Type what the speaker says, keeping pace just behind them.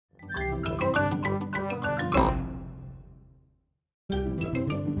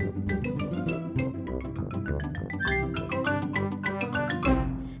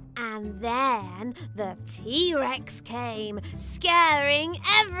And then the T-Rex came, scaring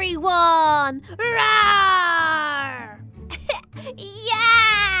everyone. Roar!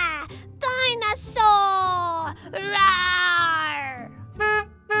 Yeah! Dinosaur! Roar!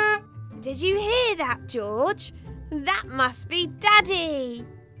 Did you hear that, George? That must be Daddy.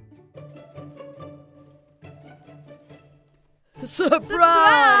 Surprise!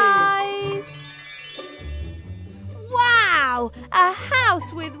 Wow! A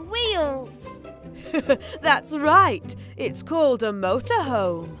house with wheels! That's right. It's called a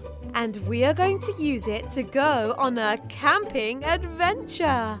motorhome. And we are going to use it to go on a camping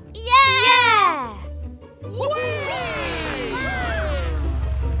adventure. Yeah!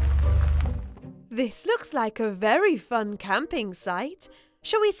 This looks like a very fun camping site.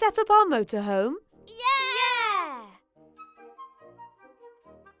 Shall we set up our motorhome? Yeah!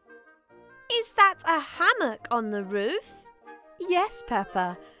 Is that a hammock on the roof? Yes,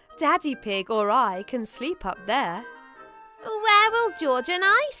 Peppa. Daddy Pig or I can sleep up there. Where will George and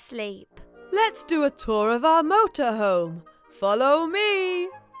I sleep? Let's do a tour of our motorhome. Follow me.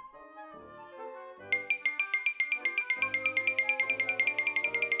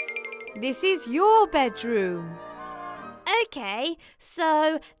 This is your bedroom. Okay,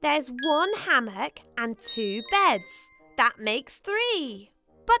 so there's one hammock and 2 beds. That makes 3.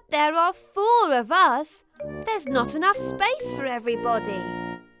 But there are 4 of us. There's not enough space for everybody.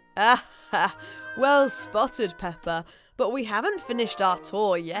 Ah, well spotted, Peppa. But we haven't finished our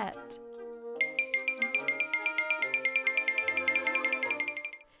tour yet.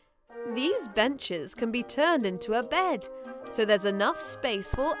 These benches can be turned into a bed, so there's enough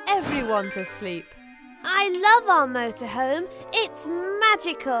space for everyone to sleep. I love our motorhome. It's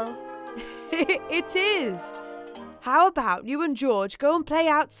magical. It is. How about you and George go and play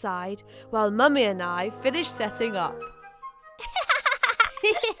outside while Mummy and I finish setting up?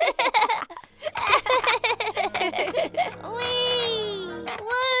 Whee!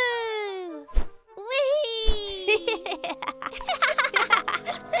 Woo! Whee!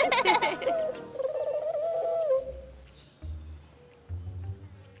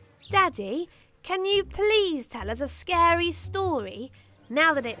 Daddy, can you please tell us a scary story?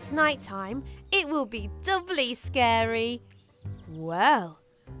 Now that it's night time, it will be doubly scary. Well,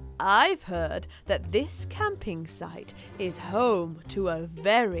 I've heard that this camping site is home to a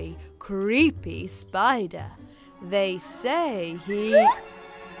very creepy spider. They say he...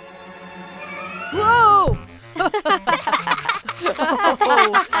 Whoa!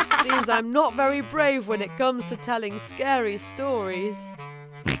 Oh, seems I'm not very brave when it comes to telling scary stories.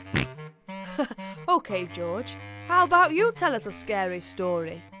 Okay, George, how about you tell us a scary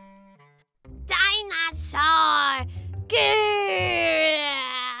story? Dinosaur! Grrr!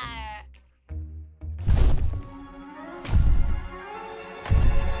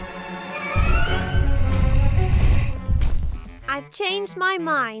 I've changed my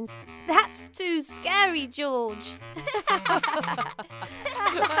mind. That's too scary, George.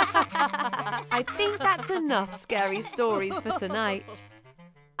 I think that's enough scary stories for tonight.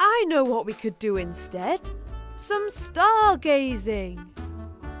 I know what we could do instead. Some stargazing.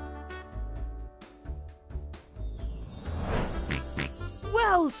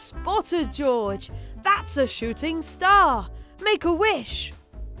 Well spotted, George. That's a shooting star. Make a wish.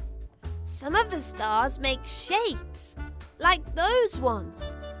 Some of the stars make shapes, like those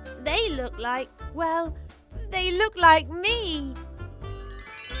ones. They look like, well, they look like me.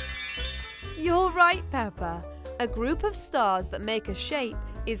 You're right, Peppa. A group of stars that make a shape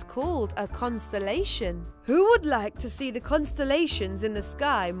is called a constellation. Who would like to see the constellations in the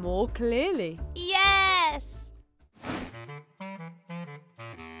sky more clearly? Yes!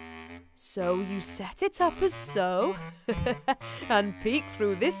 So you set it up as so and peek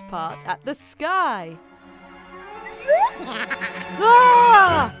through this part at the sky.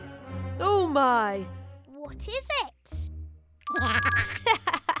 Ah! Oh my! What is it?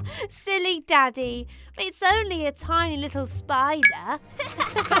 Silly Daddy, it's only a tiny little spider.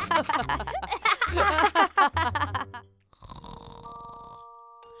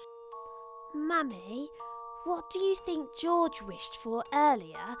 Mummy, what do you think George wished for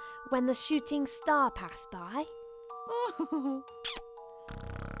earlier when the shooting star passed by?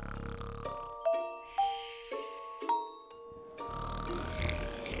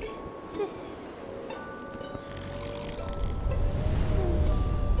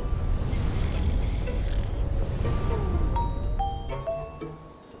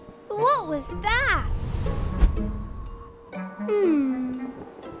 What was that?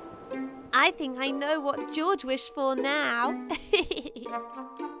 I think I know what George wished for now. Good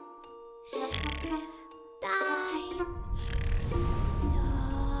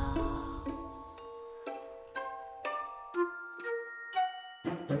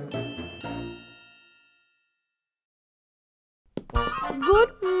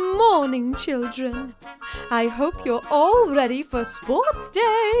morning, children. I hope you're all ready for Sports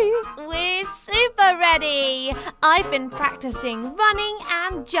Day. We're super ready. I've been practicing running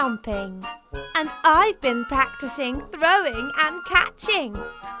and jumping. And I've been practicing throwing and catching.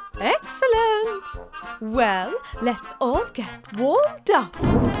 Excellent. Well, let's all get warmed up.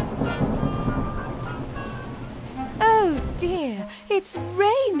 Oh dear, it's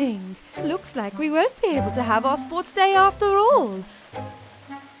raining. Looks like we won't be able to have our sports day after all.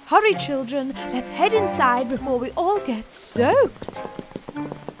 Hurry, children, let's head inside before we all get soaked.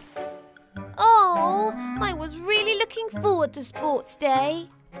 Oh, I was really looking forward to sports day.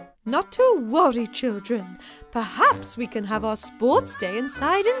 Not to worry, children. Perhaps we can have our sports day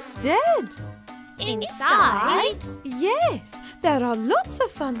inside instead. Inside? Yes, there are lots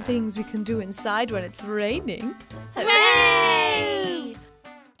of fun things we can do inside when it's raining. Hooray!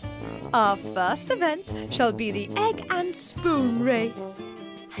 Our first event shall be the egg and spoon race.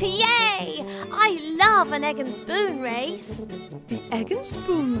 Yay! I love an egg and spoon race. The egg and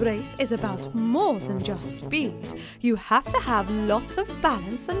spoon race is about more than just speed. You have to have lots of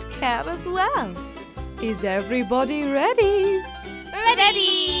balance and care as well. Is everybody ready?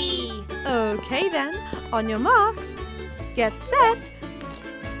 Ready! Okay then, on your marks, get set,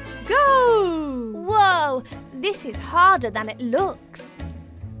 go! Whoa, this is harder than it looks.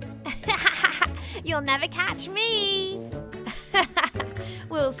 You'll never catch me.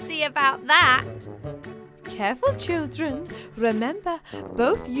 We'll see about that. Careful, children. Remember,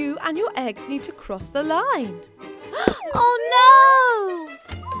 both you and your eggs need to cross the line. Oh no!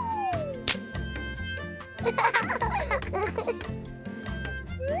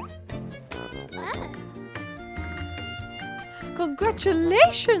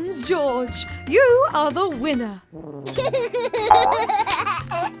 Congratulations, George! You are the winner.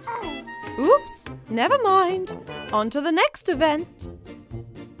 Oops, never mind. On to the next event.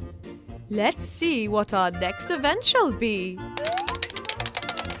 Let's see what our next event shall be.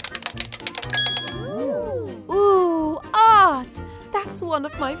 Ooh, art! That's one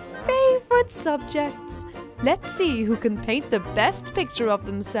of my favorite subjects. Let's see who can paint the best picture of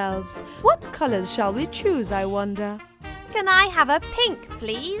themselves. What colors shall we choose, I wonder? Can I have a pink,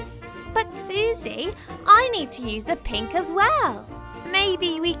 please? But Susie, I need to use the pink as well.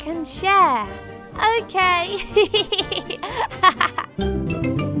 Maybe we can share. Okay.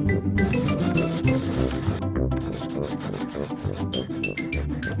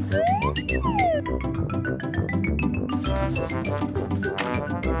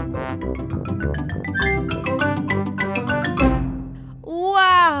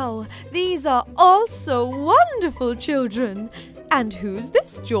 Wow! These are all so wonderful, children. And who's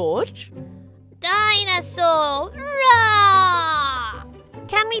this, George? Dinosaur! Roar!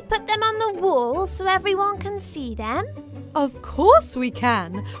 Can we put them on the wall so everyone can see them? Of course we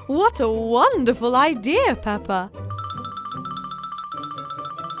can. What a wonderful idea, Peppa.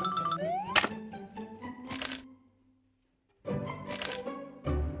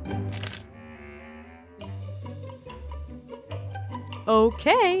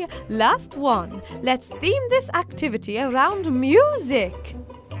 Okay, last one. Let's theme this activity around music.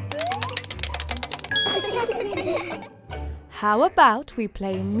 How about we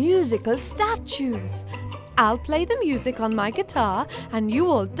play musical statues? I'll play the music on my guitar and you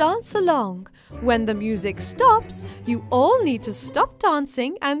all dance along. When the music stops, you all need to stop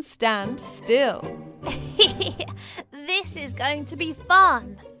dancing and stand still. This is going to be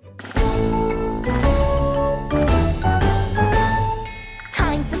fun.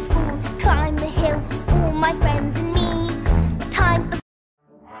 Time for school, climb the hill, all my friends and me. Time for...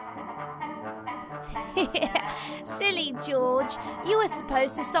 Silly George, you were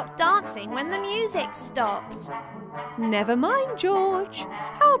supposed to stop dancing when the music stopped. Never mind, George.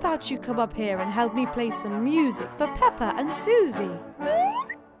 How about you come up here and help me play some music for Peppa and Susie?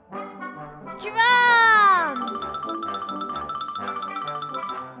 Drum!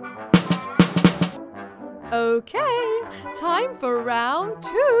 Okay, time for round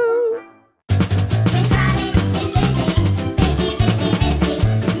 2. Miss Rabbit is busy, busy, busy, busy.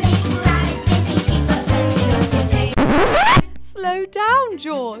 Miss Rabbit's busy, she's got so many to do. Slow down,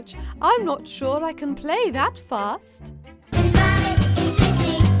 George. I'm not sure I can play that fast. Miss Rabbit is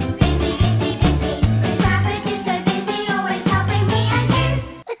busy, busy, busy, busy. Miss Rabbit is so busy, always helping me and you.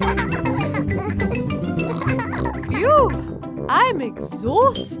 Phew, I'm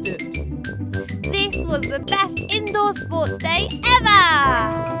exhausted. This was the best indoor sports day ever!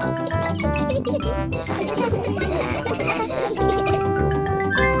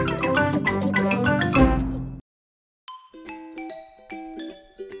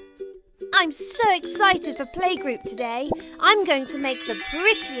 I'm so excited for playgroup today. I'm going to make the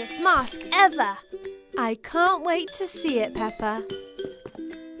prettiest mask ever. I can't wait to see it, Peppa.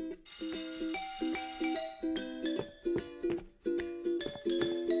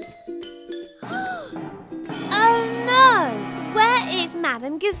 Oh no! Where is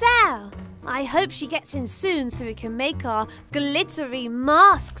Madame Gazelle? I hope she gets in soon so we can make our glittery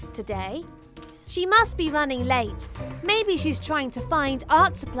masks today. She must be running late. Maybe she's trying to find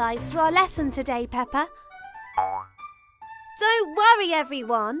art supplies for our lesson today, Peppa. Don't worry,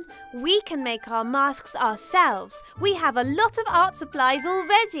 everyone. We can make our masks ourselves. We have a lot of art supplies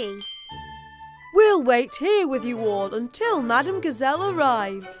already. We'll wait here with you all until Madame Gazelle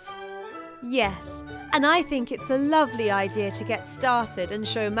arrives. Yes, and I think it's a lovely idea to get started and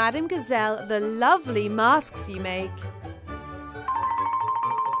show Madame Gazelle the lovely masks you make.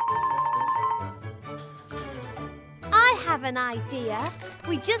 I have an idea.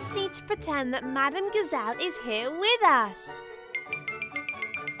 We just need to pretend that Madame Gazelle is here with us.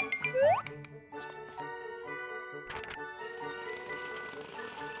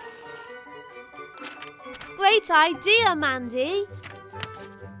 Great idea, Mandy.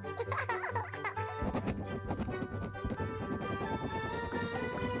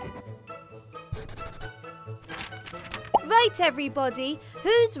 Right, everybody,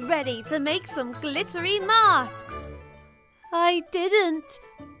 who's ready to make some glittery masks? I didn't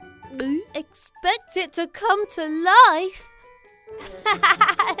expect it to come to life.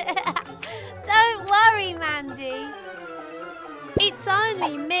 Don't worry, Mandy. It's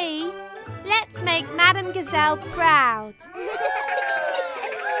only me. Let's make Madame Gazelle proud.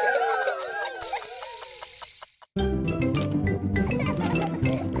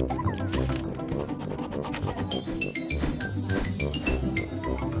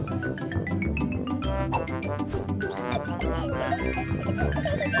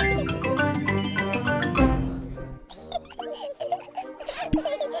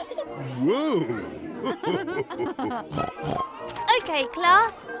 Whoa! Okay,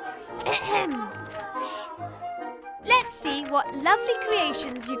 class. Let's see what lovely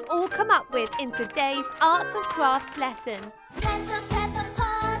creations you've all come up with in today's Arts and Crafts lesson. Peppa, Peppa,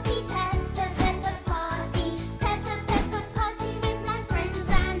 party, Peppa, Peppa, party. Peppa, Peppa, party with my friends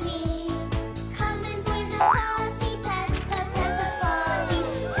and me. Come and join the party, Peppa, Peppa, party.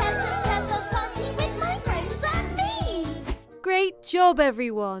 Peppa, Peppa, party with my friends and me. Great job,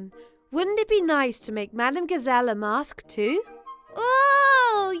 everyone. Wouldn't it be nice to make Madame Gazelle a mask too?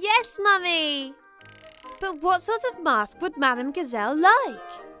 Oh, yes, Mummy. But what sort of mask would Madame Gazelle like?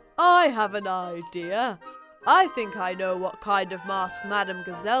 I have an idea. I think I know what kind of mask Madame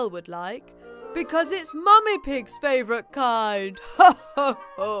Gazelle would like. Because it's Mummy Pig's favourite kind. Ho, ho,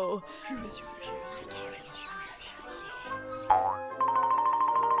 ho.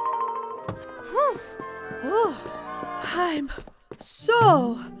 Oh, I'm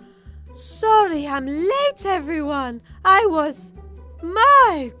so sorry I'm late, everyone.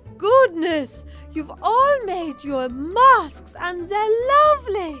 My goodness, you've all made your masks and they're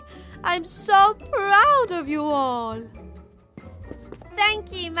lovely. I'm so proud of you all.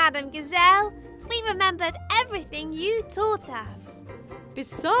 Thank you, Madame Gazelle. We remembered everything you taught us.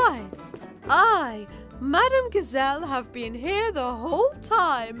 Besides, I, Madame Gazelle, have been here the whole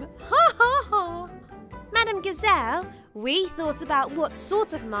time. Ha ha ha. Madame Gazelle, we thought about what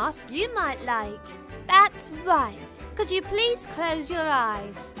sort of mask you might like. That's right. Could you please close your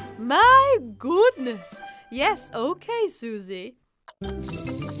eyes? My goodness. Yes, okay, Susie.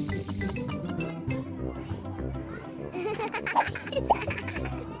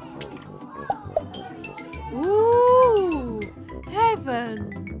 Ooh,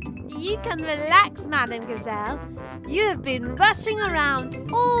 heaven. You can relax, Madame Gazelle. You have been rushing around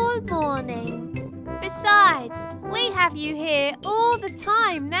all morning. Besides, we have you here all the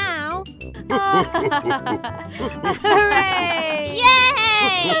time now. Hooray!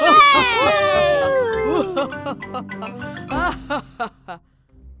 Yay!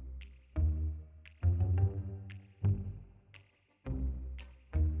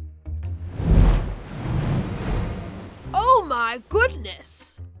 Oh my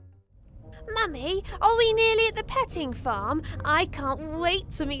goodness! Mummy, are we nearly at the petting farm? I can't wait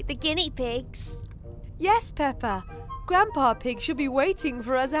to meet the guinea pigs. Yes, Peppa. Grandpa Pig should be waiting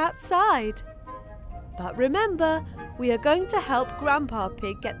for us outside. But remember, we are going to help Grandpa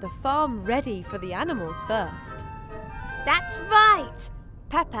Pig get the farm ready for the animals first. That's right.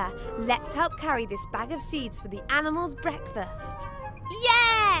 Peppa, let's help carry this bag of seeds for the animals' breakfast.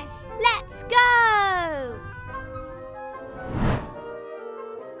 Yes! Let's go!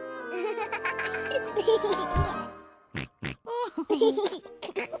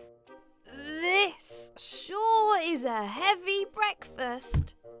 This sure is a heavy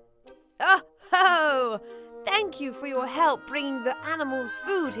breakfast. Oh ho! Thank you for your help bringing the animals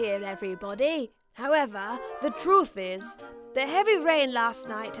food here, everybody. However, the truth is, the heavy rain last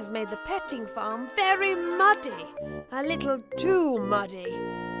night has made the petting farm very muddy. A little too muddy.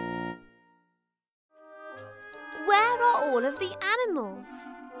 Where are all of the animals?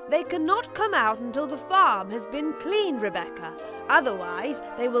 They cannot come out until the farm has been cleaned, Rebecca. Otherwise,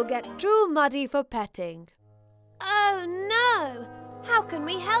 they will get too muddy for petting. Oh no! How can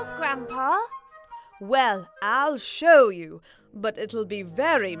we help, Grandpa? Well, I'll show you, but it'll be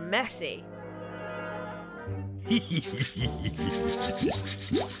very messy.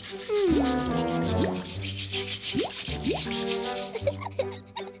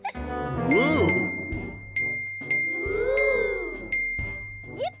 Whoa!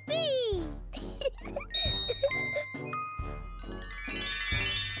 Yippee!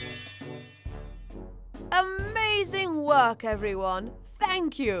 Amazing work, everyone.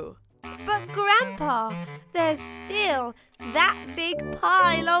 Thank you. But Grandpa, there's still that big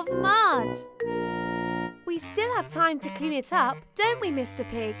pile of mud. We still have time to clean it up, don't we, Mr.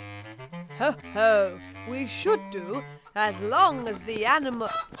 Pig? Ho ho, we should do, as long as the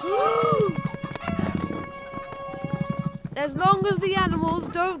animals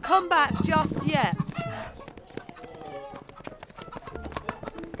don't come back just yet.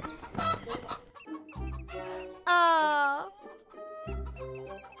 Ah.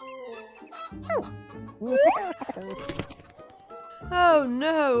 Oh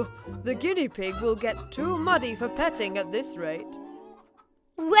no, the guinea pig will get too muddy for petting at this rate.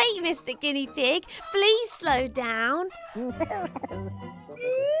 Wait, Mr. Guinea Pig, please slow down.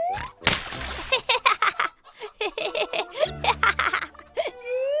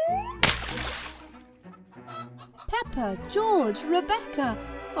 Peppa, George, Rebecca,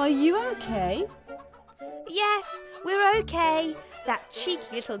 are you okay? Yes, we're okay. That cheeky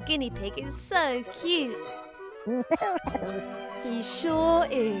little guinea pig is so cute. He sure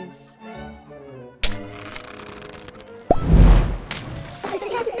is.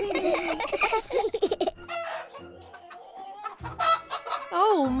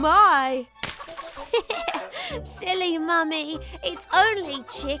 Oh my! Silly Mummy, it's only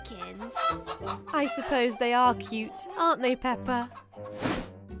chickens. I suppose they are cute, aren't they, Peppa?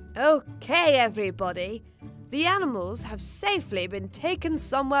 Okay, everybody. The animals have safely been taken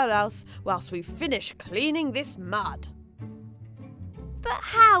somewhere else whilst we finish cleaning this mud. But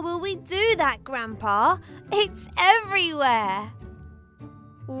how will we do that, Grandpa? It's everywhere.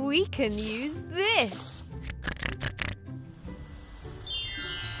 We can use this.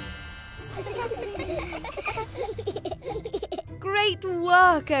 Great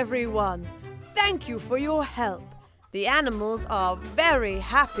work, everyone. Thank you for your help. The animals are very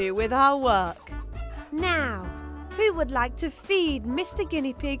happy with our work. Now, who would like to feed Mr.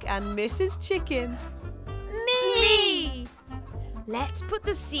 Guinea Pig and Mrs. Chicken? Me! Let's put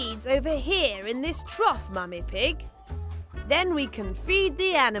the seeds over here in this trough, Mummy Pig. Then we can feed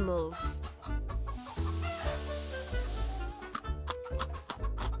the animals.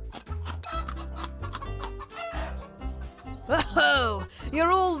 Oh,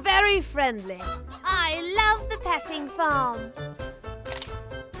 you're all very friendly. I love the petting farm.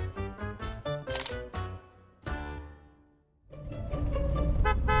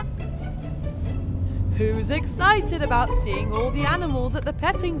 Who's excited about seeing all the animals at the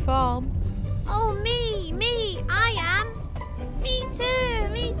petting farm? Oh, me, I am. Me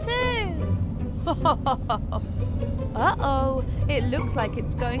too. Uh-oh, it looks like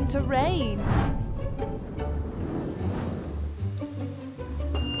it's going to rain.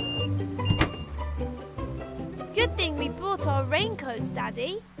 Good thing we brought our raincoats,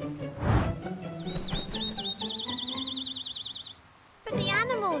 Daddy. But the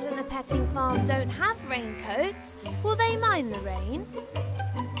animals in the petting farm don't have raincoats. Will they mind the rain?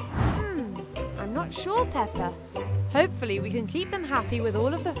 I'm not sure, Peppa. Hopefully we can keep them happy with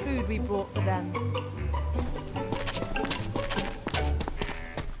all of the food we brought for them.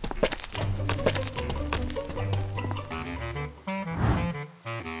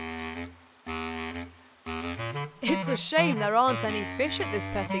 It's a shame there aren't any fish at this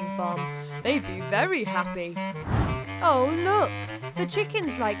petting farm. They'd be very happy. Oh, look! The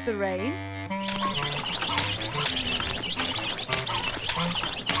chickens like the rain.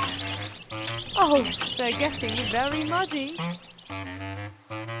 Oh, they're getting very muddy.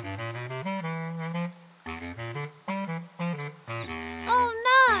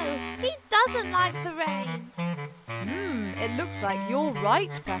 It looks like you're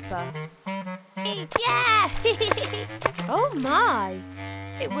right, Peppa. Yeah! Oh my!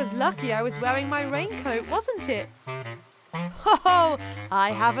 It was lucky I was wearing my raincoat, wasn't it? Ho!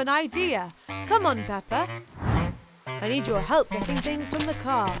 I have an idea. Come on, Peppa. I need your help getting things from the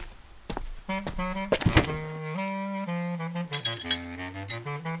car.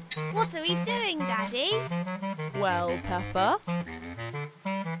 What are we doing, Daddy? Well, Peppa.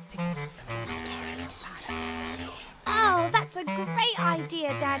 Oh, that's a great idea,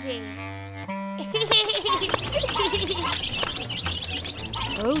 Daddy.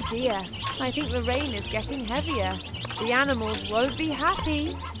 Oh dear, I think the rain is getting heavier. The animals won't be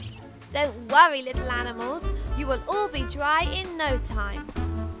happy. Don't worry, little animals. You will all be dry in no time.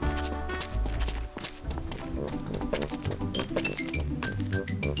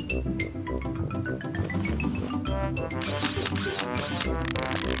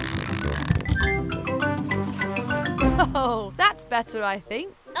 Oh, that's better, I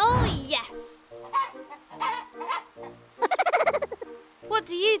think. Oh, yes. What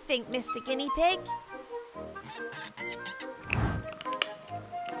do you think, Mr. Guinea Pig?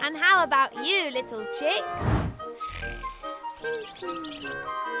 And how about you, little chicks?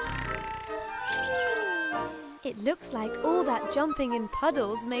 It looks like all that jumping in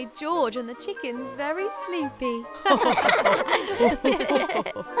puddles made George and the chickens very sleepy.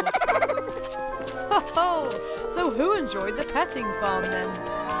 So who enjoyed the petting farm then?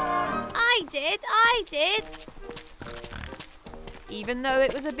 I did. Even though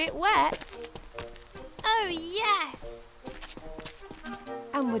it was a bit wet? Oh, yes.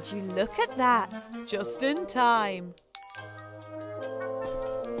 And would you look at that? Just in time.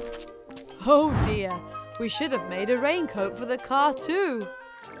 Oh dear, we should have made a raincoat for the car too.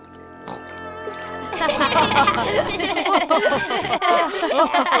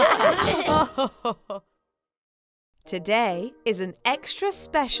 Today is an extra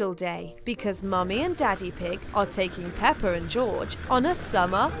special day because Mummy and Daddy Pig are taking Peppa and George on a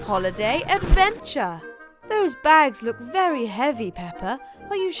summer holiday adventure. Those bags look very heavy, Peppa.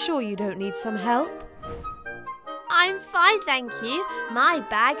 Are you sure you don't need some help? I'm fine, thank you. My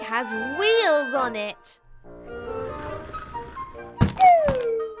bag has wheels on it.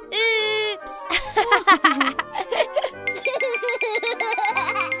 Oops!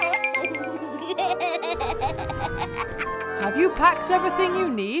 Have you packed everything you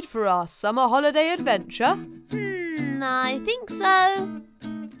need for our summer holiday adventure? I think so.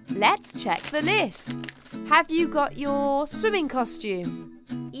 Let's check the list. Have you got your swimming costume?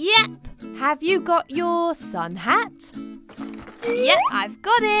 Yep. Have you got your sun hat? Yep, I've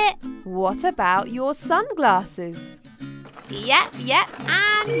got it. What about your sunglasses? Yep,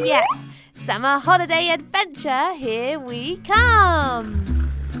 and yep. Summer holiday adventure, here we come.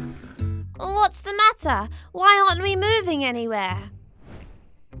 What's the matter? Why aren't we moving anywhere?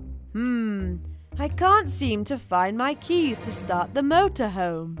 I can't seem to find my keys to start the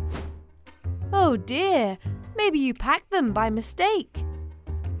motorhome. Oh dear, maybe you packed them by mistake.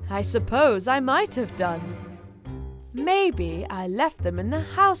 I suppose I might have done. Maybe I left them in the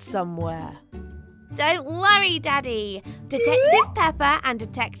house somewhere. Don't worry, Daddy. Detective Peppa and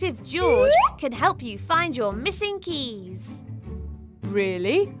Detective George can help you find your missing keys.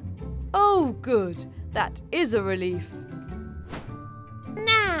 Really? Oh, good. That is a relief.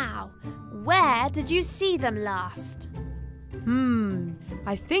 Now, where did you see them last?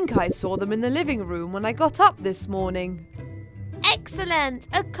 I think I saw them in the living room when I got up this morning. Excellent!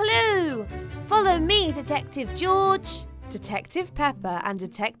 A clue! Follow me, Detective George. Detective Peppa and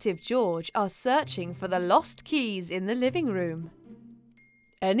Detective George are searching for the lost keys in the living room.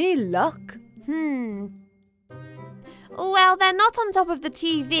 Any luck? Well, they're not on top of the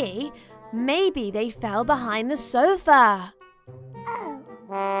TV. Maybe they fell behind the sofa.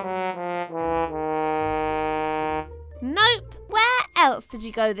 Nope. Where else did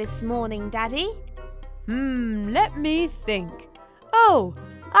you go this morning, Daddy? Let me think. Oh,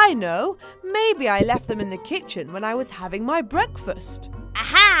 I know. Maybe I left them in the kitchen when I was having my breakfast.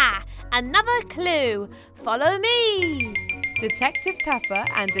 Aha! Another clue. Follow me. Detective Peppa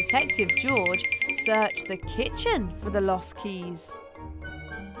and Detective George search the kitchen for the lost keys.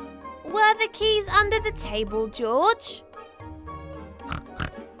 Were the keys under the table, George?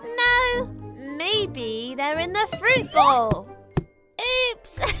 No. Maybe they're in the fruit bowl.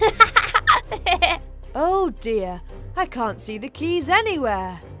 Oops! Oh dear, I can't see the keys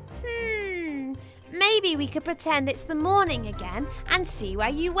anywhere. Maybe we could pretend it's the morning again and see where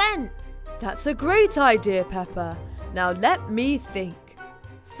you went. That's a great idea, Peppa. Now let me think.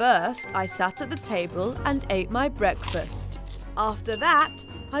 First, I sat at the table and ate my breakfast. After that,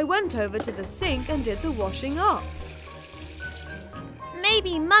 I went over to the sink and did the washing up.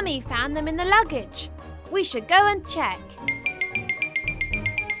 Maybe Mummy found them in the luggage. We should go and check.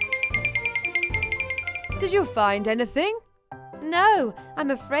 Did you find anything? No, I'm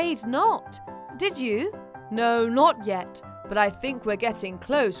afraid not. Did you? No, not yet. But I think we're getting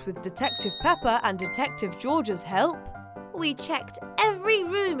close with Detective Peppa and Detective George's help. We checked every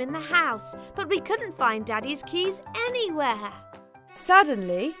room in the house, but we couldn't find Daddy's keys anywhere.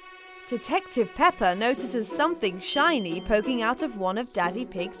 Suddenly, Detective Peppa notices something shiny poking out of one of Daddy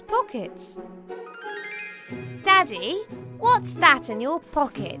Pig's pockets. Daddy, what's that in your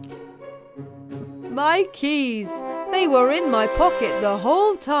pocket? My keys! They were in my pocket the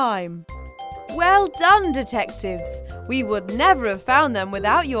whole time. Well done, detectives. We would never have found them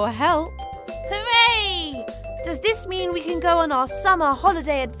without your help. Hooray! Does this mean we can go on our summer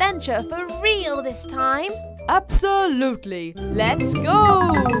holiday adventure for real this time? Absolutely. Let's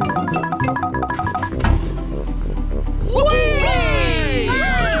go! Whee!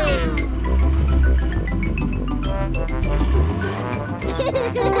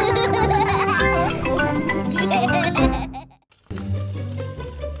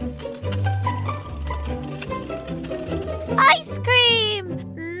 Ice cream!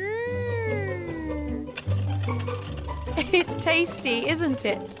 It's tasty, isn't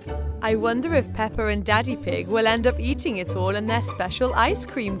it? I wonder if Peppa and Daddy Pig will end up eating it all in their special ice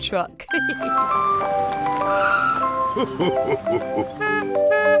cream truck.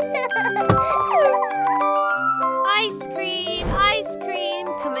 Ice cream! Ice cream!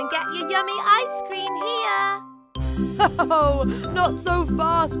 Come and get your yummy ice cream here! Oh, not so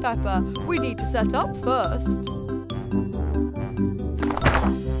fast, Peppa. We need to set up first.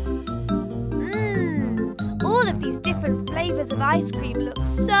 All of these different flavours of ice cream look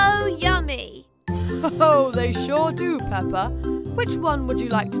so yummy. Oh, they sure do, Peppa. Which one would you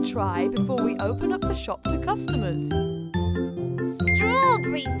like to try before we open up the shop to customers?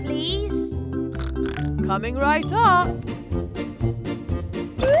 Strawberry, please. Coming right up.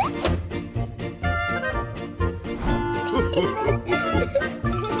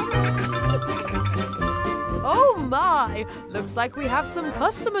 Oh my! Looks like we have some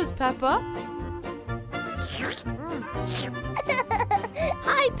customers, Peppa.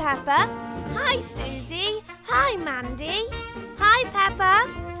 Hi, Peppa. Hi, Susie. Hi, Mandy. Hi, Peppa.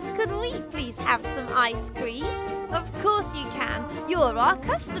 Could we please have some ice cream? Of course you can. You're our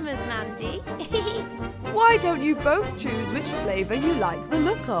customers, Mandy. Why don't you both choose which flavour you like the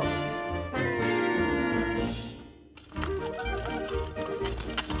look of?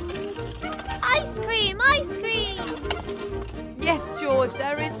 Ice cream! Ice cream! Yes, George,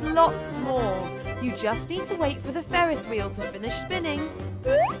 there is lots more. You just need to wait for the Ferris wheel to finish spinning.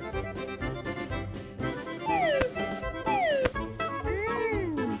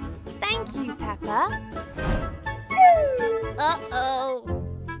 Thank you, Peppa. Uh-oh.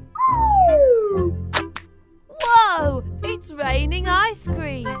 Whoa! It's raining ice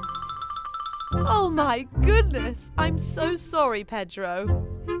cream. Oh my goodness! I'm so sorry, Pedro.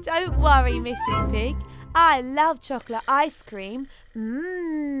 Don't worry, Mrs. Pig. I love chocolate ice cream.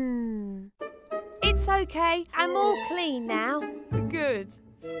 It's okay. I'm all clean now. Good.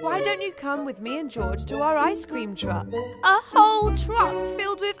 Why don't you come with me and George to our ice cream truck? A whole truck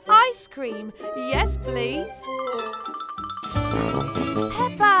filled with ice cream. Yes, please.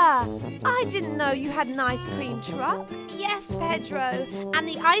 Peppa, I didn't know you had an ice cream truck. Yes, Pedro, and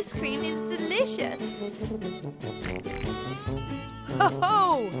the ice cream is delicious.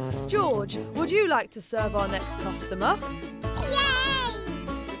 Oh, George, would you like to serve our next customer? Yay!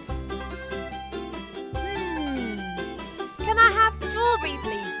 Can I have strawberry,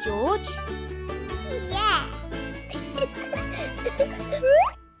 please, George? Yeah.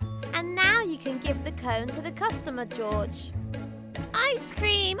 And now you can give the cone to the customer, George. Ice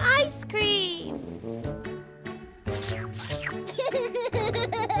cream! Ice cream!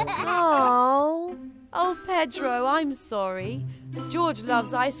 Oh, Pedro, I'm sorry. George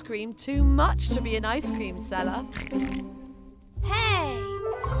loves ice cream too much to be an ice cream seller. Hey,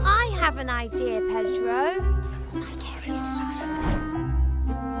 I have an idea, Pedro.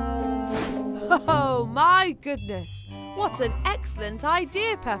 Oh, my goodness. What an excellent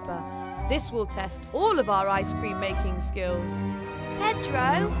idea, Peppa. This will test all of our ice cream making skills.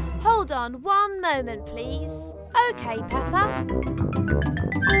 Pedro, hold on one moment, please. Okay, Peppa.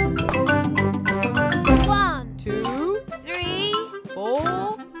 1, 2, 3,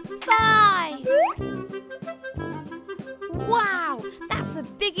 4. 5. Wow, that's the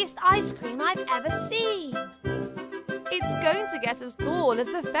biggest ice cream I've ever seen. It's going to get as tall as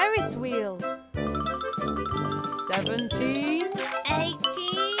the Ferris wheel. 17,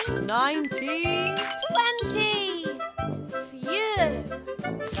 18, 19. 20. Phew.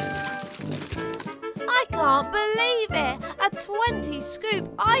 can't believe it! A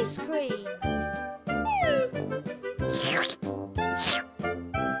 20-scoop ice cream!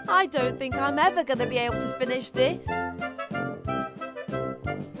 I don't think I'm ever going to be able to finish this.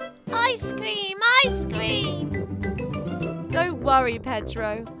 Ice cream! Ice cream! Don't worry,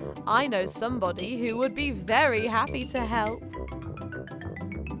 Pedro. I know somebody who would be very happy to help.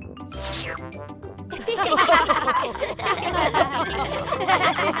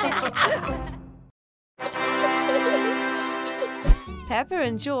 Peppa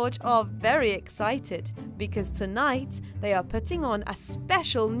and George are very excited because tonight they are putting on a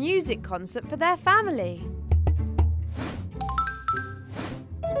special music concert for their family.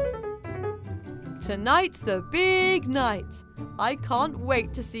 Tonight's the big night. I can't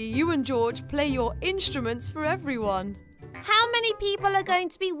wait to see you and George play your instruments for everyone. How many people are going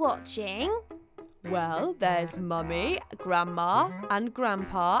to be watching? Well, there's Mummy, Grandma and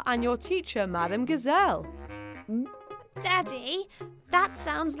Grandpa and your teacher, Madam Gazelle. Daddy, that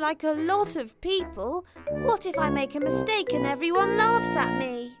sounds like a lot of people. What if I make a mistake and everyone laughs at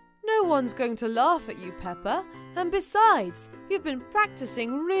me? No one's going to laugh at you, Peppa. And besides, you've been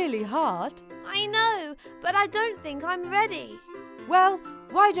practicing really hard. I know, but I don't think I'm ready. Well,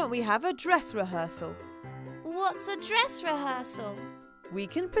 why don't we have a dress rehearsal? What's a dress rehearsal? We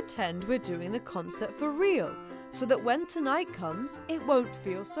can pretend we're doing the concert for real, so that when tonight comes, it won't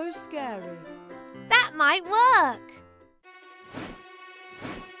feel so scary. That might work.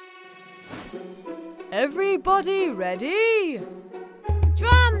 Everybody ready?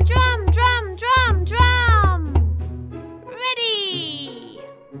 Drum, drum, drum, drum, drum! Ready!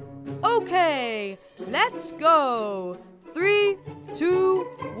 Okay, let's go. 3, 2,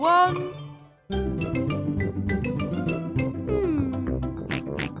 1.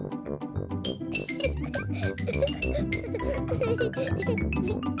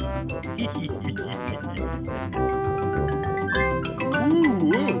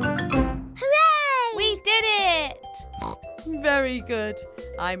 Hooray! We did it! Very good.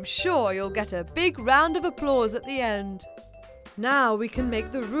 I'm sure you'll get a big round of applause at the end. Now we can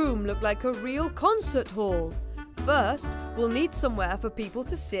make the room look like a real concert hall. First, we'll need somewhere for people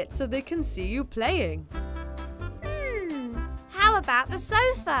to sit so they can see you playing. How about the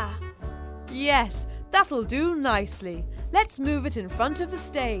sofa? Yes, that'll do nicely. Let's move it in front of the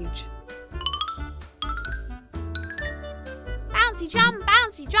stage. Bouncy drum,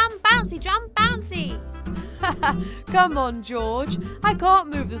 bouncy drum, bouncy drum, bouncy. Come on, George. I can't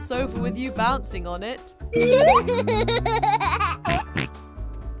move the sofa with you bouncing on it.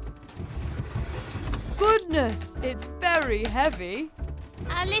 Goodness, it's very heavy.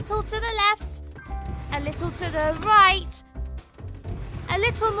 A little to the left, a little to the right, a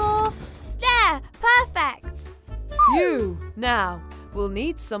little more. There, perfect. Phew. Now, we'll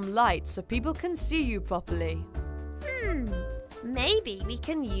need some light so people can see you properly. Maybe we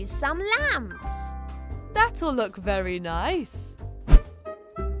can use some lamps. That'll look very nice.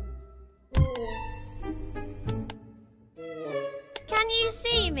 Can you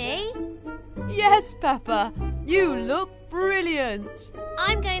see me? Yes, Peppa, you look brilliant.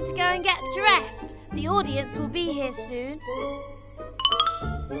 I'm going to go and get dressed. The audience will be here soon.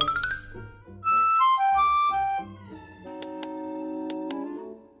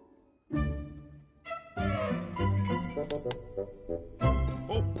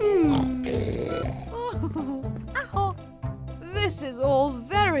 This is all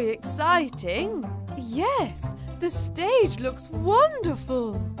very exciting. Yes, the stage looks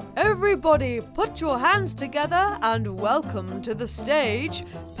wonderful. Everybody put your hands together and welcome to the stage,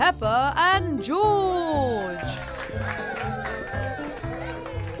 Peppa and George.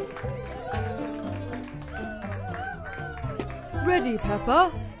 Ready,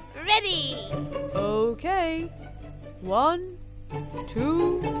 Peppa? Ready! Okay. 1,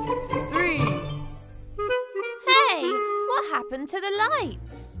 2, 3. Hey, what happened to the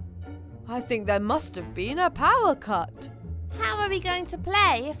lights? I think there must have been a power cut. How are we going to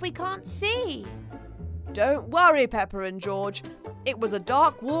play if we can't see? Don't worry, Peppa and George. It was a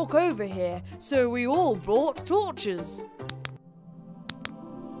dark walk over here, so we all brought torches.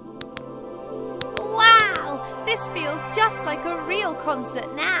 Wow! This feels just like a real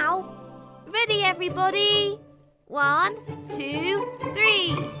concert now. Ready, everybody? 1, 2,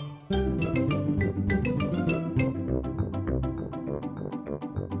 3.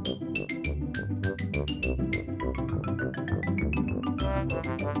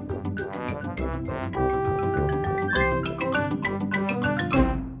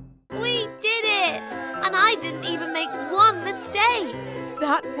 We did it! And I didn't even make one mistake.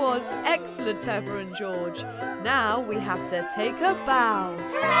 That was excellent, Peppa and George. Now we have to take a bow.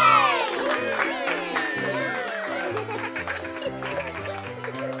 Hooray!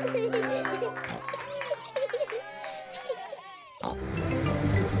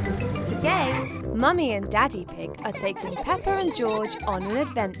 Mummy and Daddy Pig are taking Peppa and George on an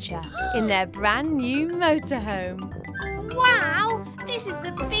adventure in their brand new motorhome. Wow! This is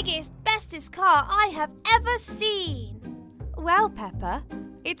the biggest, bestest car I have ever seen. Well, Peppa,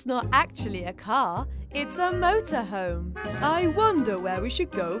 it's not actually a car, it's a motorhome. I wonder where we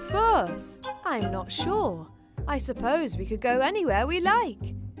should go first. I'm not sure. I suppose we could go anywhere we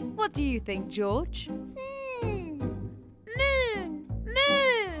like. What do you think, George? Moon! Moon!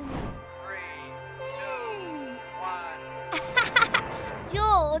 3, 2, 1.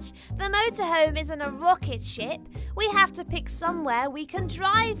 George, the motorhome isn't a rocket ship. We have to pick somewhere we can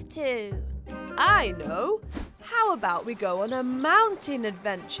drive to. I know. How about we go on a mountain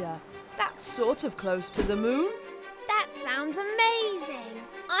adventure? That's sort of close to the moon. That sounds amazing.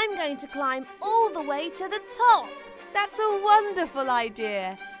 I'm going to climb all the way to the top. That's a wonderful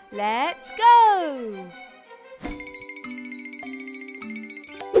idea. Let's go!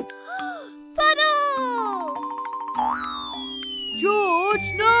 Puddle!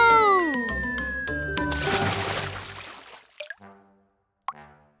 George, no!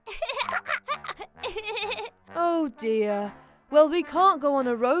 Oh dear. Well, we can't go on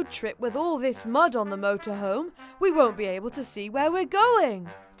a road trip with all this mud on the motorhome. We won't be able to see where we're going.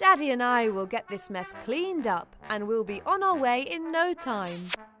 Daddy and I will get this mess cleaned up and we'll be on our way in no time.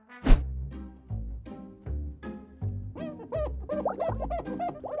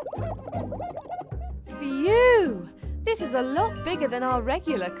 Phew! This is a lot bigger than our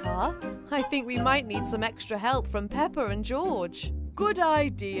regular car. I think we might need some extra help from Peppa and George. Good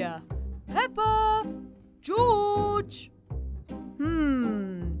idea. Peppa! George!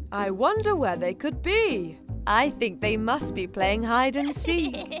 I wonder where they could be. I think they must be playing hide and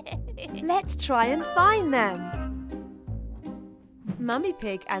seek. Let's try and find them. Mummy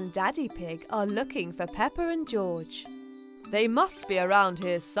Pig and Daddy Pig are looking for Peppa and George. They must be around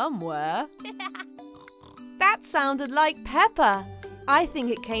here somewhere. That sounded like Peppa. I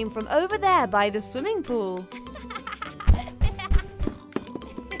think it came from over there by the swimming pool.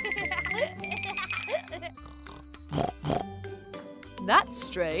 That's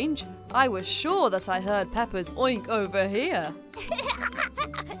strange. I was sure that I heard Peppa's oink over here.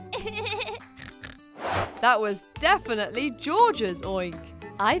 That was definitely George's oink.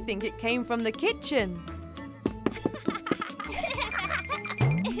 I think it came from the kitchen.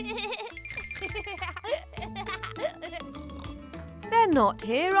 They're not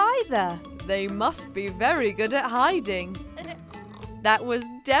here either. They must be very good at hiding. That was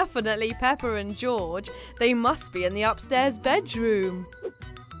definitely Peppa and George. They must be in the upstairs bedroom.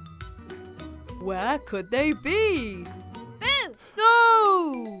 Where could they be? Boo!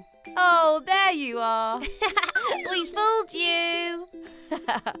 No! Oh, there you are. We fooled you.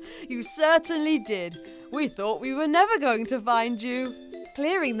 You certainly did. We thought we were never going to find you.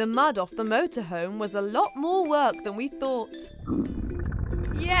 Clearing the mud off the motorhome was a lot more work than we thought.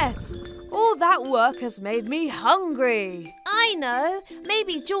 Yes, all that work has made me hungry. I know.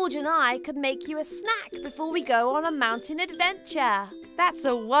 Maybe George and I could make you a snack before we go on a mountain adventure. That's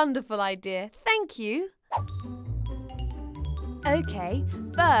a wonderful idea. Thank you. Okay,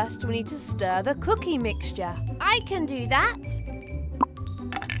 first we need to stir the cookie mixture. I can do that.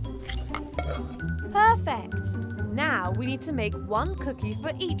 Perfect. Now we need to make one cookie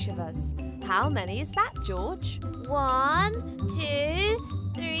for each of us. How many is that, George? 1, 2,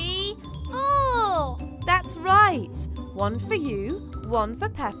 3, 4. That's right. One for you, one for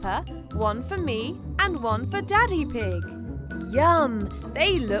Peppa, one for me, and one for Daddy Pig. Yum!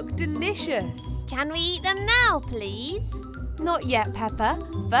 They look delicious. Can we eat them now, please? Not yet, Peppa.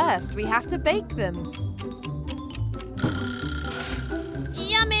 First, we have to bake them.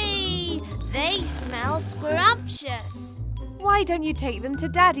 Yummy! They smell scrumptious. Why don't you take them to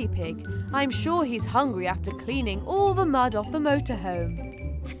Daddy Pig? I'm sure he's hungry after cleaning all the mud off the motorhome.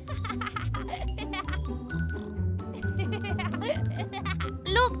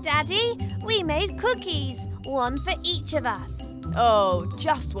 Look, Daddy, we made cookies, one for each of us. Oh,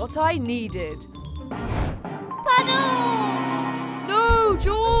 just what I needed. Puddle! No,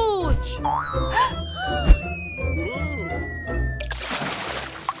 George!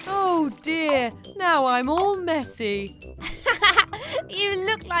 Oh dear, now I'm all messy. You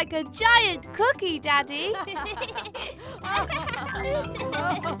look like a giant cookie, Daddy.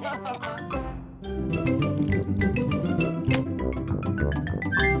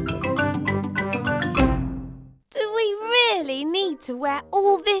 Do we really need to wear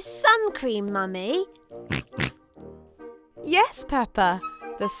all this sun cream, Mummy? Yes, Peppa.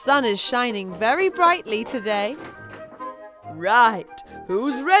 The sun is shining very brightly today. Right,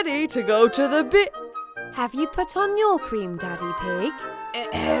 who's ready to go to the Have you put on your cream, Daddy Pig?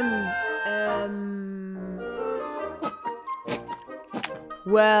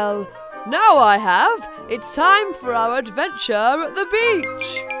 Well, now I have. It's time for our adventure at the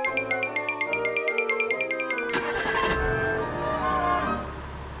beach.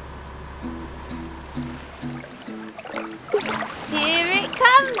 Here it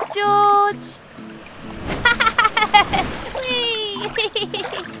comes, George. Whee!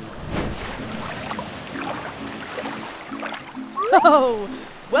 Oh,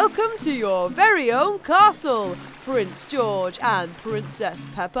 welcome to your very own castle, Prince George and Princess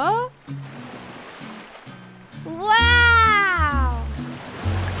Peppa. Wow!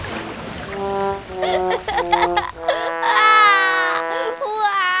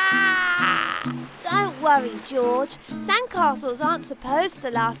 Wow! Don't worry, George. Sandcastles aren't supposed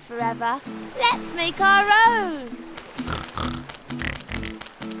to last forever. Let's make our own.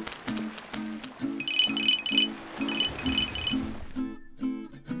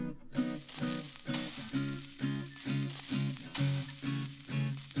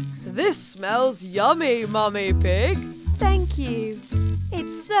 This smells yummy, Mummy Pig. Thank you.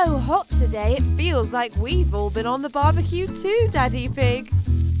 It's so hot today, it feels like we've all been on the barbecue too, Daddy Pig.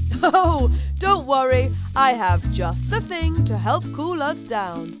 Oh, don't worry. I have just the thing to help cool us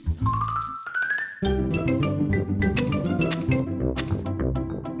down.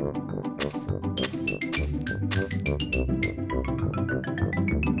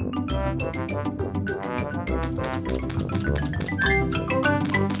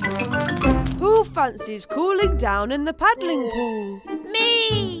 Who fancies cooling down in the paddling pool?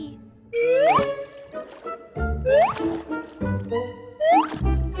 Me!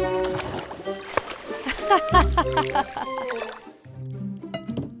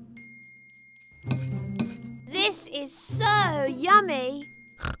 This is so yummy.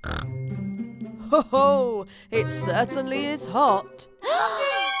 Ho ho! It certainly is hot.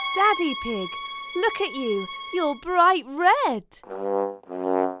 Daddy Pig, look at you. You're bright red.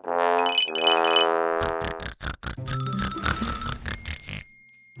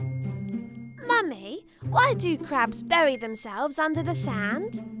 Mummy, why do crabs bury themselves under the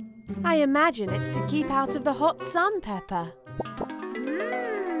sand? I imagine it's to keep out of the hot sun, Peppa.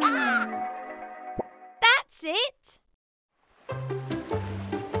 That's it.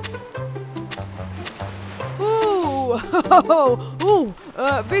 Ooh! Ooh!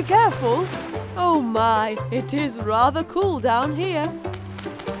 Be careful! Oh my, it is rather cool down here.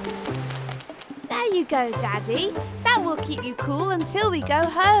 There you go, Daddy. That will keep you cool until we go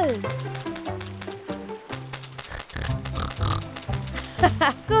home.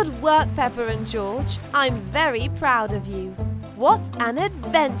 Good work, Peppa and George. I'm very proud of you. What an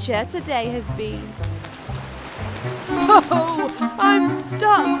adventure today has been. Oh, I'm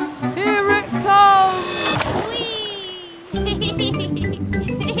stuck. Here it comes.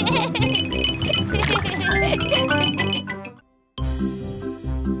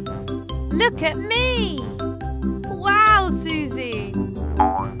 Look at me. Wow, Susie.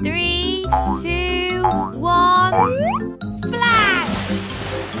 3, 2, 1. Splash!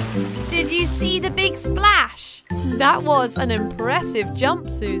 Did you see the big splash? That was an impressive jump,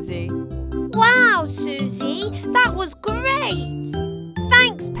 Susie. Wow, Susie, that was great!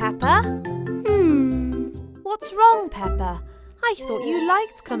 Thanks, Peppa. What's wrong, Peppa? I thought you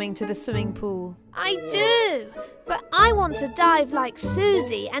liked coming to the swimming pool. I do, but I want to dive like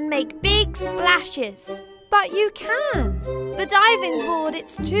Susie and make big splashes. But you can. The diving board,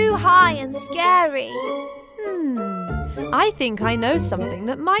 it's too high and scary. I think I know something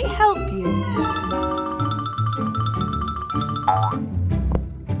that might help you.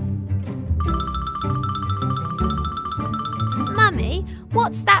 Mummy,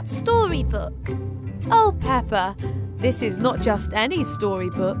 what's that storybook? Oh, Peppa, this is not just any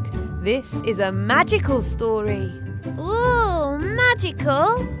storybook. This is a magical story. Ooh,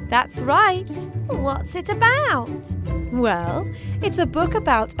 magical? That's right. What's it about? Well, it's a book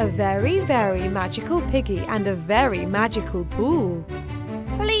about a very, very magical piggy and a very magical pool.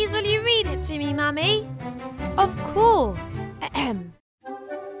 Please, will you read it to me, Mummy? Of course.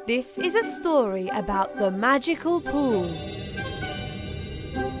 This is a story about the magical pool.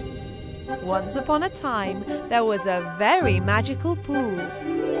 Once upon a time, there was a very magical pool.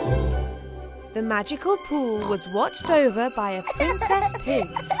 The magical pool was watched over by a princess pig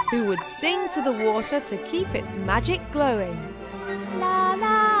who would sing to the water to keep its magic glowing. La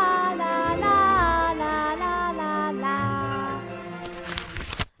la la la la la la la.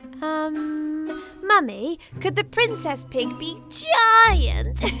 Mummy, could the princess pig be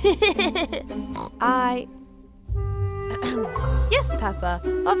giant? Yes, Peppa,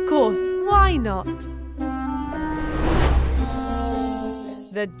 of course, why not?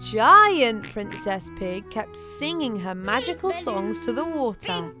 The giant Princess Pig kept singing her magical songs to the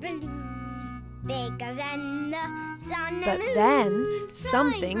water. Bigger than the sun. But then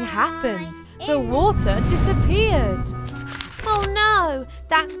something happened. The water disappeared. Oh no,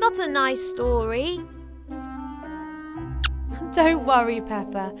 that's not a nice story. Don't worry,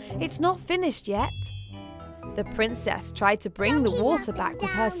 Peppa. It's not finished yet. The princess tried to bring the water back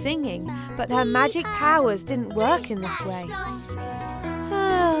with her singing, but her magic powers didn't work in this way.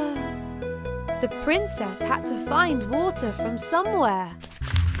 The princess had to find water from somewhere.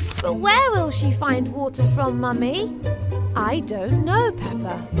 But where will she find water from, Mummy? I don't know,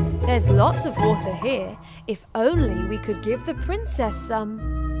 Peppa. There's lots of water here. If only we could give the princess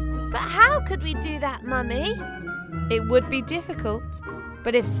some. But how could we do that, Mummy? It would be difficult.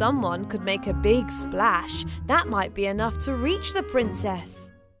 But if someone could make a big splash, that might be enough to reach the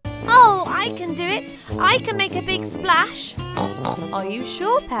princess. Oh, I can do it. I can make a big splash. Are you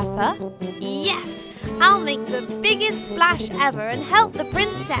sure, Peppa? Yes, I'll make the biggest splash ever and help the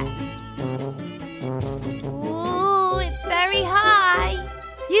princess. Ooh, it's very high.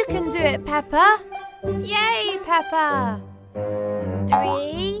 You can do it, Peppa. Yay, Peppa.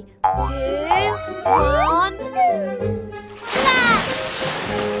 3, 2, 1. Splash!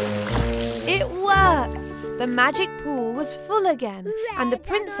 It worked! The magic pool was full again, and the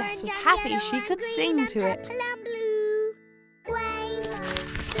princess was happy she could sing to it.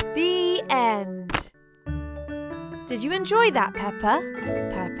 The end. Did you enjoy that, Peppa?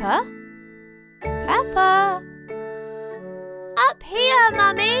 Peppa? Peppa? Up here,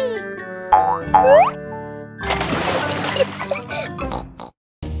 Mummy!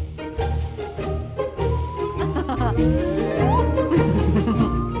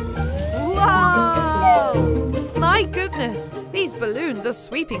 Wow! My goodness, these balloons are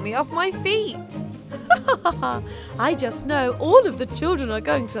sweeping me off my feet. I just know all of the children are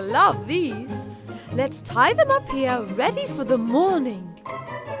going to love these. Let's tie them up here, ready for the morning.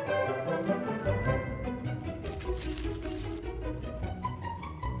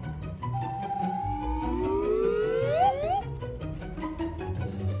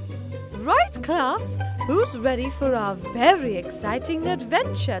 Right, class, who's ready for our very exciting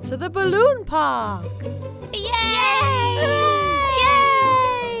adventure to the balloon park? Yay!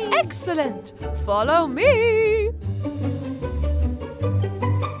 Yay! Excellent! Follow me!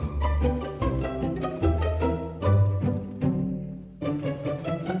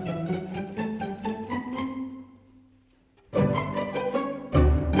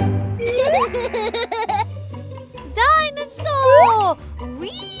 Dinosaur!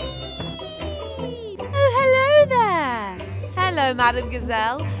 Whee! Oh, hello there! Hello, Madam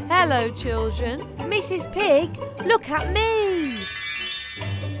Gazelle. Hello, children. Mrs. Pig, look at me!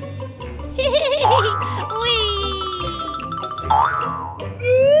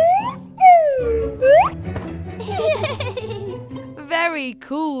 Very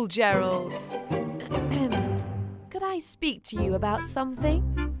cool, Gerald. Could I speak to you about something?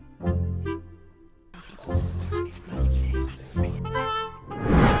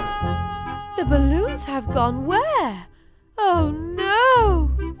 The balloons have gone where? Oh no!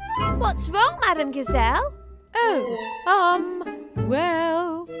 What's wrong, Madam Gazelle?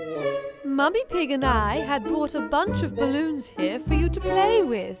 Well, Mummy Pig and I had brought a bunch of balloons here for you to play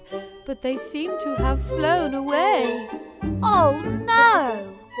with, but they seem to have flown away. Oh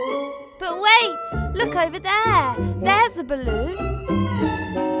no! But wait, look over there. There's a balloon.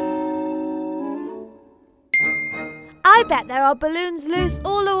 I bet there are balloons loose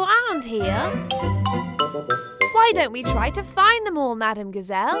all around here. Why don't we try to find them all, Madam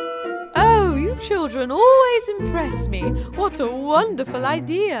Gazelle? Oh, you children always impress me. What a wonderful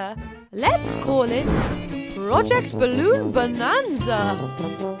idea. Let's call it Project Balloon Bonanza.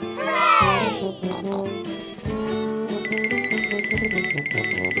 Hooray!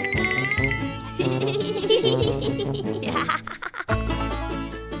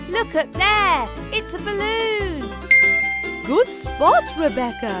 Look up there. It's a balloon. Good spot,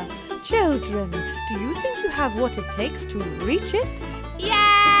 Rebecca. Children, do you think you have what it takes to reach it? Yay!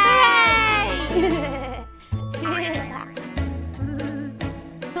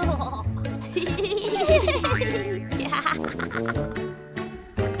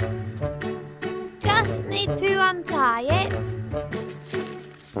 Just need to untie it.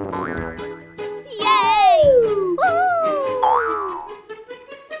 Yay! Woo!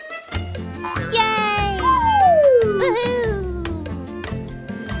 Yay! Woohoo!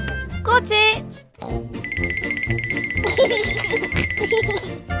 Got it!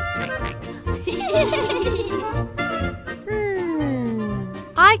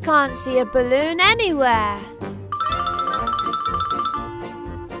 I can't see a balloon anywhere.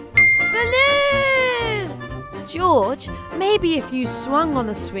 George, maybe if you swung on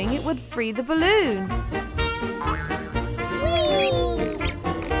the swing it would free the balloon.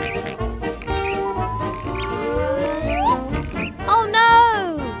 Oh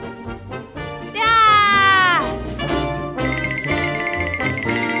no! Ah!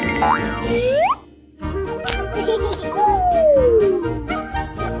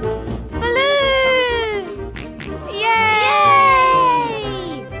 Balloon! Yay!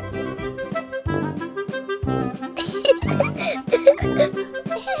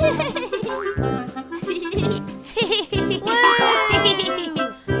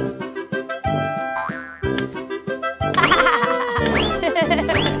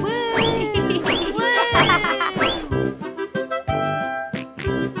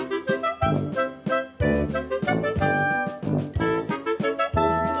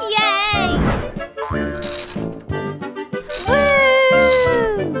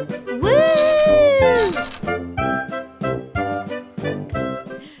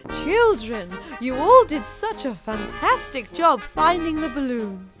 Children, you all did such a fantastic job finding the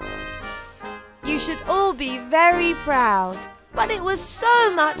balloons. You should all be very proud. But it was so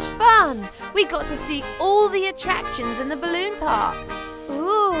much fun. We got to see all the attractions in the balloon park.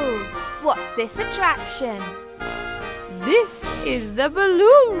 Ooh, what's this attraction? This is the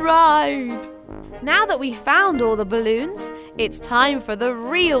balloon ride. Now that we found all the balloons, It's time for the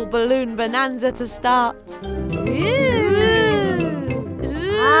real balloon bonanza to start.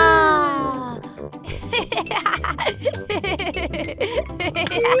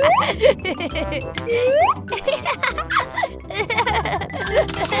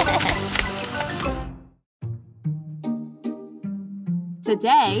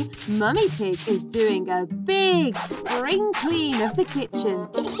 Today, Mummy Pig is doing a big spring clean of the kitchen.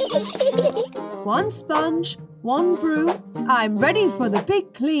 One sponge, one broom. I'm ready for the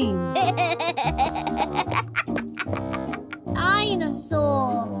big clean.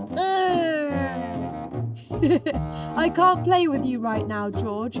 Dinosaur. I can't play with you right now,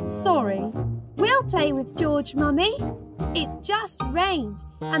 George. Sorry. We'll play with George, Mummy. It just rained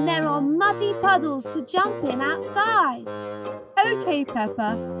and there are muddy puddles to jump in outside. Okay,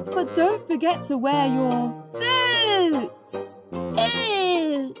 Peppa, but don't forget to wear your Boots!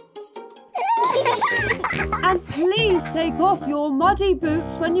 Boots! And please take off your muddy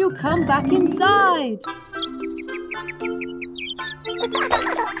boots when you come back inside.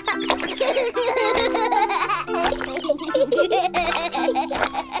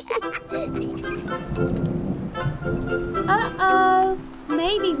 Uh-oh.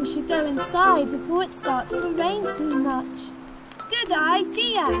 Maybe we should go inside before it starts to rain too much. Good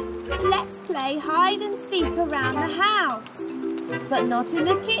idea. Let's play hide and seek around the house. But not in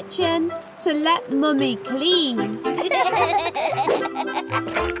the kitchen, to let Mummy clean.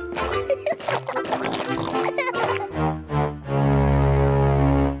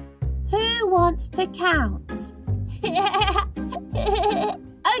 Who wants to count?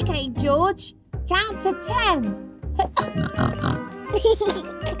 Okay, George. Count to 10.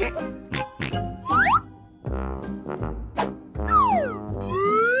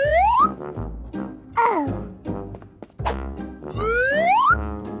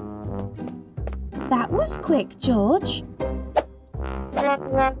 That was quick, George.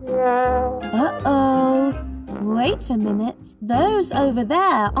 Uh-oh. Wait a minute. Those over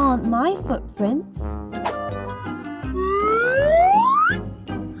there aren't my footprints.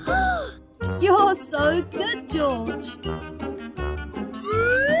 You're so good, George.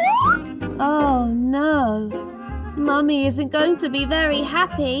 Oh, no. Mummy isn't going to be very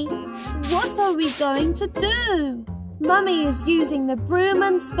happy. What are we going to do? Mummy is using the broom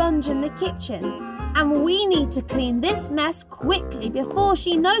and sponge in the kitchen, and we need to clean this mess quickly before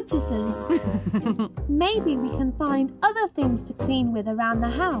she notices. Maybe we can find other things to clean with around the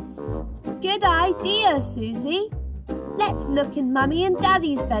house. Good idea, Susie. Let's look in Mummy and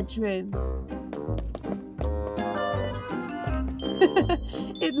Daddy's bedroom.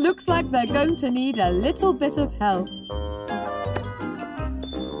 It looks like they're going to need a little bit of help.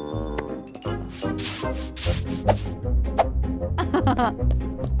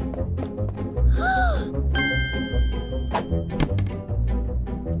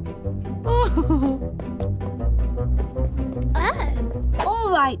 All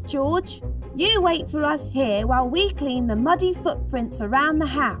right, George. You wait for us here while we clean the muddy footprints around the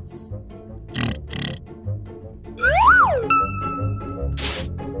house.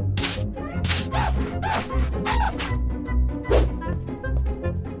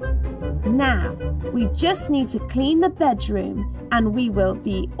 Now, we just need to clean the bedroom and we will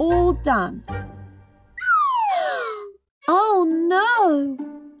be all done. Oh no!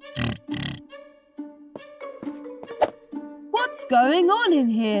 What's going on in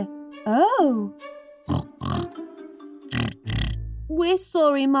here? Oh. We're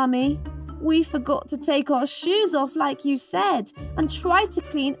sorry, Mummy. We forgot to take our shoes off like you said and tried to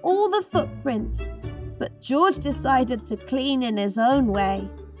clean all the footprints. But George decided to clean in his own way.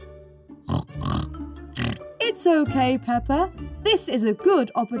 It's okay, Peppa. This is a good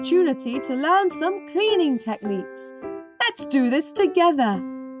opportunity to learn some cleaning techniques. Let's do this together.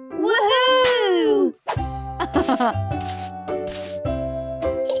 Woohoo!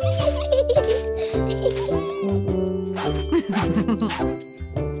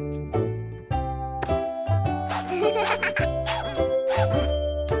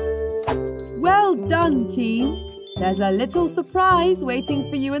 Well done, team. There's a little surprise waiting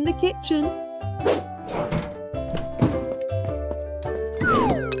for you in the kitchen.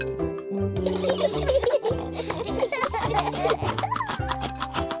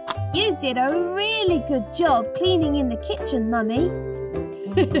 You did a really good job cleaning in the kitchen, Mummy.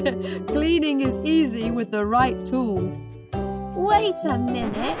 Cleaning is easy with the right tools. Wait a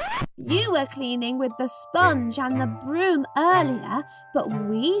minute. You were cleaning with the sponge and the broom earlier, but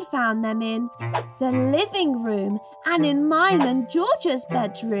we found them in the living room and in mine and George's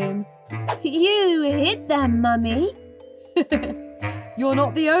bedroom. You hid them, Mummy. You're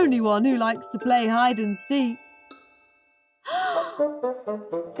not the only one who likes to play hide and seek.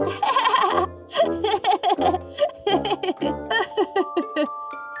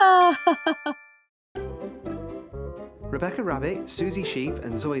 Rebecca Rabbit, Susie Sheep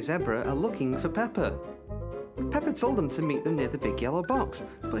and Zoe Zebra are looking for Peppa. Peppa told them to meet them near the big yellow box,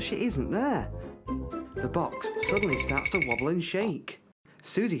 but she isn't there. The box suddenly starts to wobble and shake.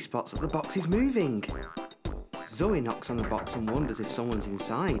 Susie spots that the box is moving. Zoe knocks on the box and wonders if someone's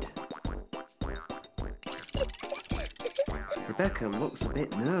inside. Rebecca looks a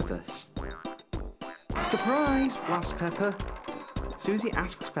bit nervous. Surprise! Laughs Peppa. Susie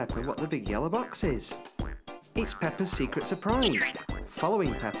asks Peppa what the big yellow box is. It's Peppa's secret surprise.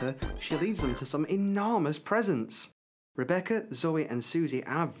 Following Peppa, she leads them to some enormous presents. Rebecca, Zoe and Susie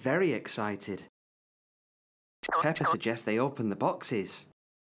are very excited. Peppa suggests they open the boxes.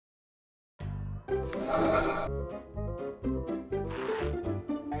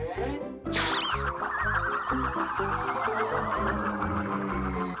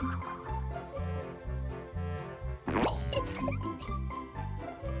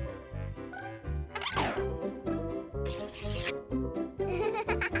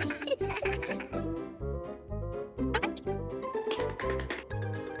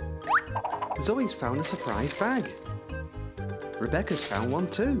 Zoe's found a surprise bag. Rebecca's found one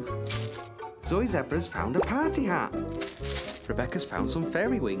too. Zoe Zebra's found a party hat. Rebecca's found some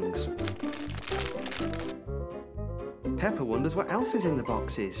fairy wings. Peppa wonders what else is in the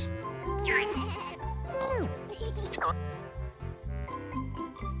boxes.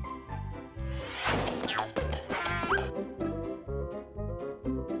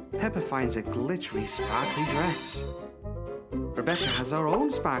 Peppa finds a glittery, sparkly dress. Rebecca has her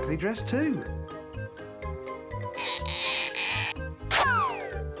own sparkly dress too.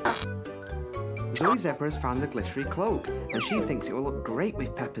 Zoe Zebra has found the glittery cloak and she thinks it will look great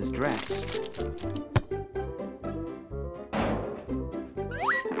with Peppa's dress.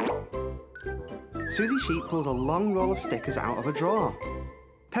 Susie Sheep pulls a long roll of stickers out of a drawer.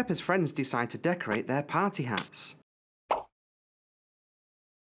 Peppa's friends decide to decorate their party hats.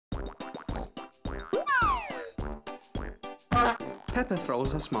 Peppa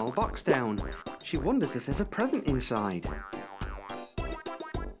throws a small box down. She wonders if there's a present inside.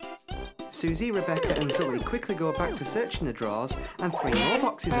 Susie, Rebecca and Zoe quickly go back to searching the drawers and 3 more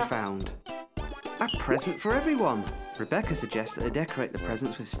boxes are found. A present for everyone! Rebecca suggests that they decorate the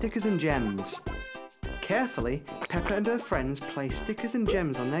presents with stickers and gems. Carefully, Peppa and her friends place stickers and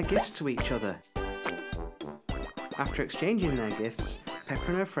gems on their gifts to each other. After exchanging their gifts, Peppa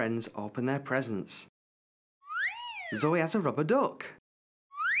and her friends open their presents. Zoe has a rubber duck.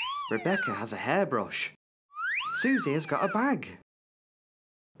 Rebecca has a hairbrush. Susie has got a bag.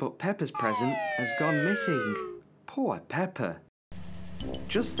 But Peppa's present has gone missing. Poor Peppa.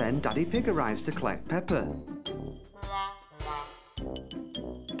 Just then, Daddy Pig arrives to collect Peppa.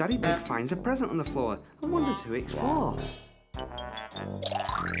 Daddy Pig finds a present on the floor and wonders who it's for.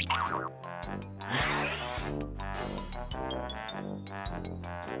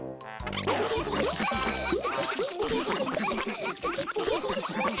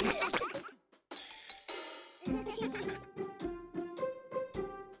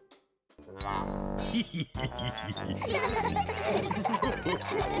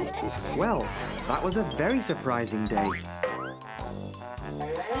 Well, that was a very surprising day.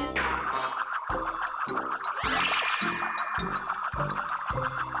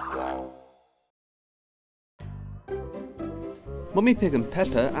 Mummy Pig and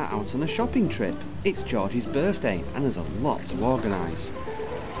Peppa are out on a shopping trip. It's George's birthday and there's a lot to organise.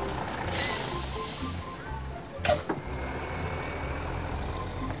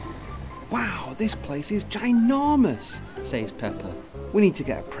 Wow, this place is ginormous, says Peppa. We need to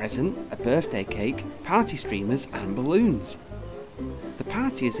get a present, a birthday cake, party streamers and balloons. The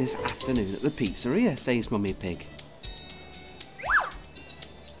party is this afternoon at the pizzeria, says Mummy Pig.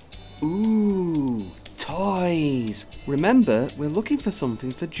 Ooh, toys! Remember, we're looking for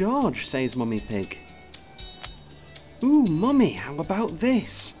something for George, says Mummy Pig. Ooh, Mummy, how about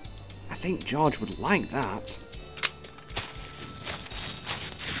this? I think George would like that.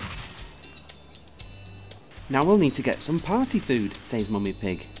 Now we'll need to get some party food, says Mummy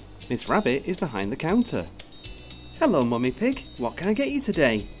Pig. Miss Rabbit is behind the counter. Hello, Mummy Pig. What can I get you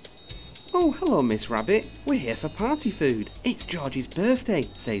today? Oh, hello, Miss Rabbit. We're here for party food. It's George's birthday,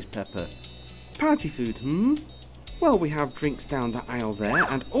 says Peppa. Party food, Well, we have drinks down the aisle there,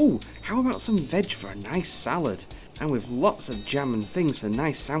 and oh, how about some veg for a nice salad? And with lots of jam and things for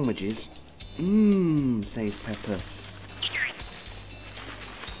nice sandwiches. Says Peppa.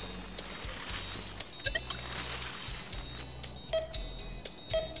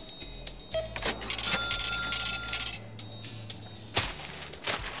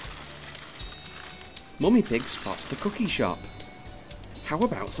 Mummy Pig spots the cookie shop. How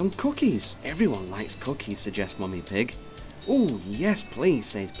about some cookies? Everyone likes cookies, suggests Mummy Pig. Oh, yes please,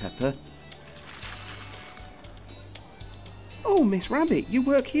 says Peppa. Oh, Miss Rabbit, you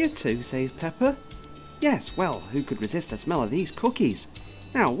work here too, says Peppa. Yes, well, who could resist the smell of these cookies?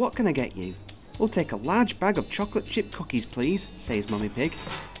 Now, what can I get you? We'll take a large bag of chocolate chip cookies, please, says Mummy Pig.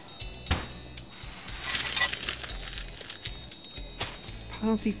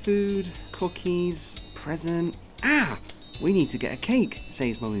 Party food, cookies, present. Ah! We need to get a cake,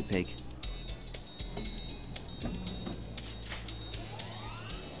 says Mummy Pig.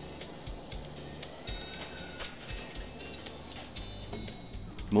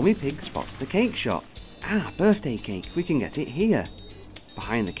 Mummy Pig spots the cake shop. Ah, birthday cake, we can get it here.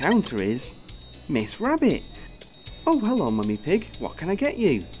 Behind the counter is Miss Rabbit. Oh, hello, Mummy Pig, what can I get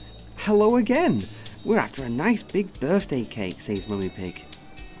you? Hello again. We're after a nice big birthday cake, says Mummy Pig.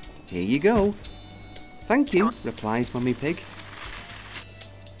 Here you go. Thank you, replies Mummy Pig.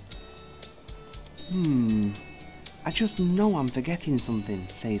 I just know I'm forgetting something,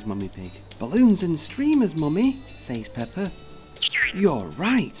 says Mummy Pig. Balloons and streamers, Mummy, says Peppa. You're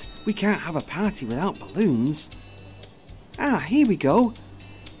right, we can't have a party without balloons. Ah, here we go.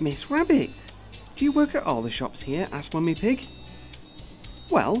 Miss Rabbit, do you work at all the shops here? Asks Mummy Pig.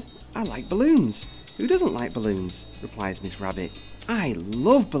 Well, I like balloons. Who doesn't like balloons? Replies Miss Rabbit. I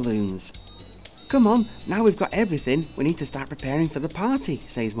love balloons. Come on, now we've got everything, we need to start preparing for the party,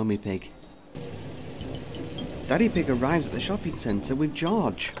 says Mummy Pig. Daddy Pig arrives at the shopping centre with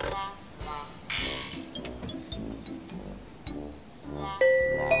George.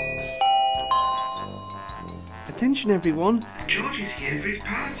 Attention everyone, George is here for his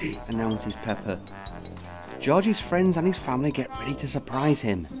party, announces Peppa. George's friends and his family get ready to surprise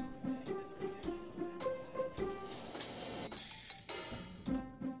him.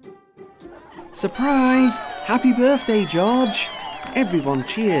 Surprise! Happy birthday, George! Everyone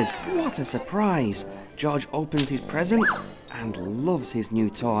cheers. What a surprise! George opens his present and loves his new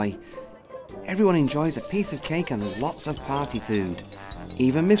toy. Everyone enjoys a piece of cake and lots of party food.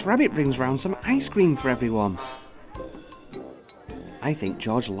 Even Miss Rabbit brings round some ice cream for everyone. I think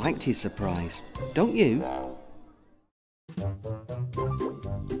George liked his surprise. Don't you?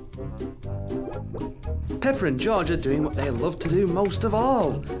 Peppa and George are doing what they love to do most of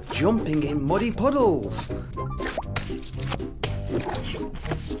all, jumping in muddy puddles.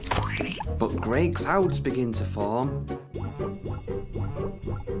 But grey clouds begin to form.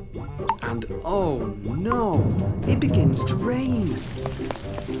 And oh no, it begins to rain.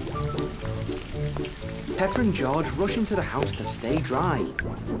 Peppa and George rush into the house to stay dry.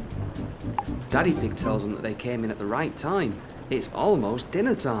 Daddy Pig tells them that they came in at the right time. It's almost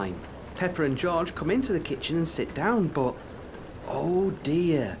dinner time. Peppa and George come into the kitchen and sit down, but oh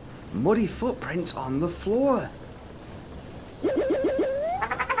dear, muddy footprints on the floor.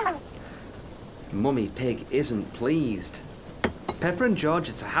 Mummy Pig isn't pleased. Peppa and George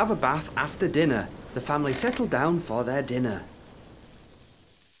are to have a bath after dinner. The family settle down for their dinner.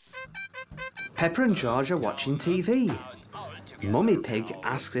 Peppa and George are watching TV. Mummy Pig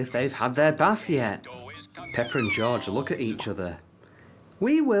asks if they've had their bath yet. Peppa and George look at each other.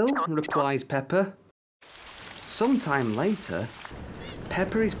 We will, replies Peppa. Sometime later,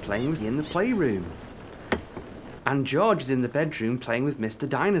 Peppa is playing in the playroom. And George is in the bedroom playing with Mr.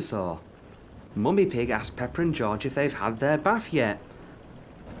 Dinosaur. Mummy Pig asks Peppa and George if they've had their bath yet.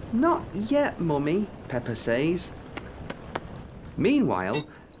 Not yet, Mummy, Peppa says. Meanwhile,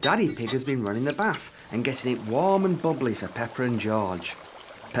 Daddy Pig has been running the bath and getting it warm and bubbly for Peppa and George.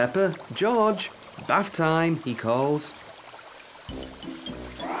 Peppa, George, bath time, he calls.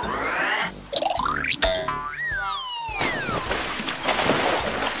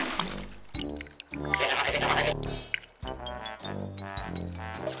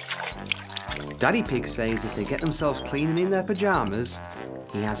 Daddy Pig says if they get themselves clean and in their pyjamas,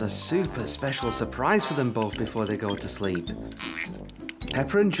 he has a super special surprise for them both before they go to sleep.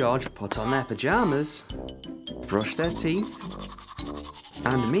 Peppa and George put on their pyjamas, brush their teeth,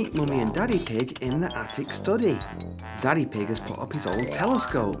 and meet Mummy and Daddy Pig in the attic study. Daddy Pig has put up his old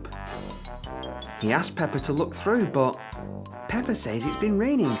telescope. He asked Peppa to look through, but Peppa says it's been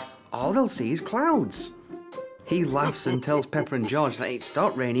raining. All they'll see is clouds. He laughs and tells Peppa and George that it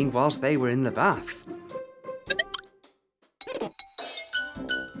stopped raining whilst they were in the bath.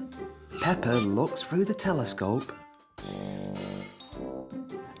 Peppa looks through the telescope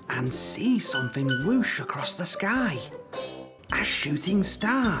and sees something whoosh across the sky. A shooting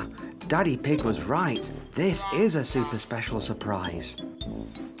star. Daddy Pig was right. This is a super special surprise.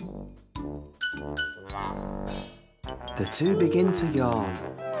 The two begin to yawn.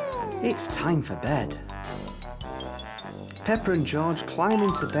 It's time for bed. Peppa and George climb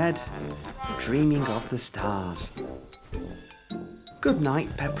into bed, dreaming of the stars. Good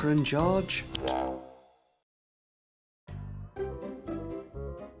night, Peppa and George.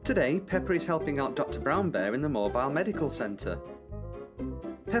 Today, Peppa is helping out Dr. Brown Bear in the mobile medical centre.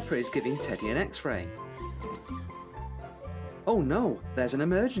 Peppa is giving Teddy an X-ray. Oh no, there's an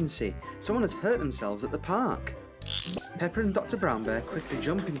emergency. Someone has hurt themselves at the park. Peppa and Dr. Brown Bear quickly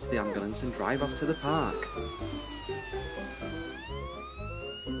jump into the ambulance and drive off to the park.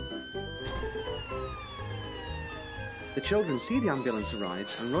 The children see the ambulance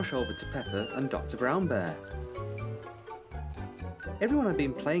arrive and rush over to Peppa and Dr. Brown Bear. Everyone had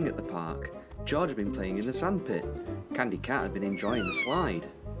been playing at the park. George had been playing in the sandpit. Candy Cat had been enjoying the slide.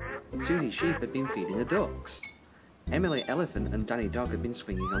 Susie Sheep had been feeding the ducks. Emily Elephant and Danny Dog had been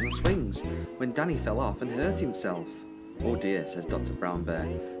swinging on the swings when Danny fell off and hurt himself. Oh dear, says Dr. Brown Bear.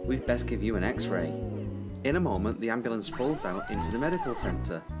 We'd best give you an X-ray. In a moment, the ambulance folds out into the medical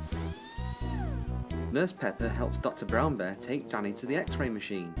centre. Nurse Peppa helps Dr. Brown Bear take Danny to the X-ray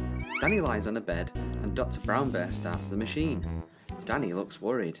machine. Danny lies on a bed and Dr. Brown Bear starts the machine. Danny looks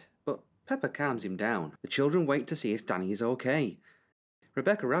worried, but Peppa calms him down. The children wait to see if Danny is okay.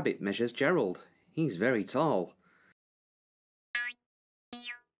 Rebecca Rabbit measures Gerald. He's very tall.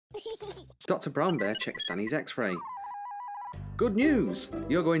 Dr. Brown Bear checks Danny's X-ray. Good news!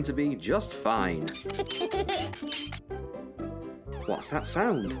 You're going to be just fine. What's that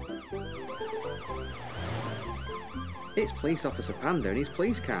sound? It's Police Officer Panda in his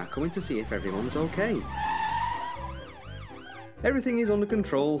police car coming to see if everyone's okay. Everything is under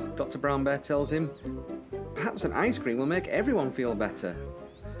control, Dr. Brown Bear tells him. Perhaps an ice cream will make everyone feel better.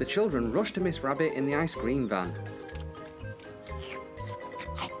 The children rush to Miss Rabbit in the ice cream van.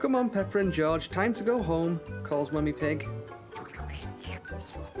 Come on, Peppa and George, time to go home, calls Mummy Pig.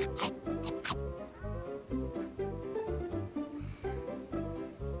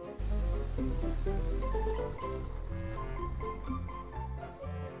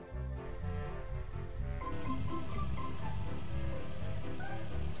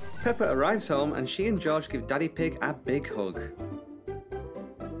 Peppa arrives home and she and George give Daddy Pig a big hug.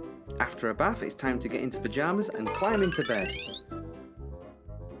 After a bath, it's time to get into pyjamas and climb into bed.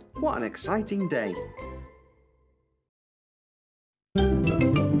 What an exciting day!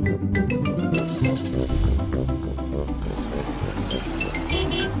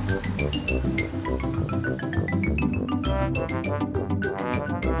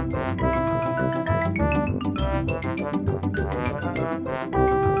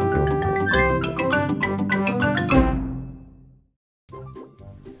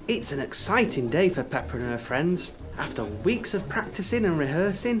 It's an exciting day for Peppa and her friends. After weeks of practicing and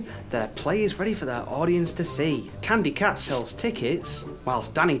rehearsing, their play is ready for their audience to see. Candy Cat sells tickets,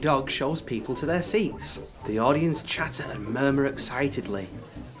 whilst Danny Dog shows people to their seats. The audience chatter and murmur excitedly.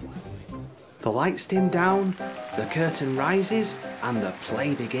 The lights dim down, the curtain rises, and the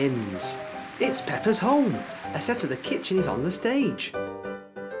play begins. It's Peppa's home. A set of the kitchen is on the stage.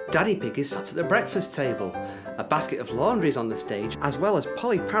 Daddy Pig is sat at the breakfast table. A basket of laundry is on the stage, as well as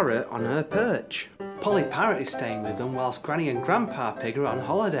Polly Parrot on her perch. Polly Parrot is staying with them whilst Granny and Grandpa Pig are on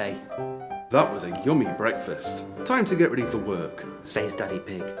holiday. That was a yummy breakfast. Time to get ready for work, says Daddy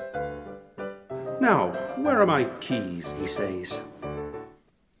Pig. Now, where are my keys, he says.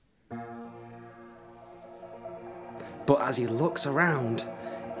 But as he looks around,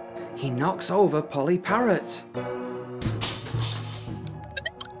 he knocks over Polly Parrot.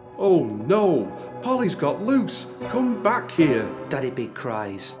 Oh no! Polly's got loose! Come back here! Daddy Pig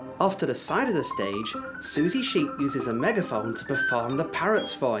cries. Off to the side of the stage, Susie Sheep uses a megaphone to perform the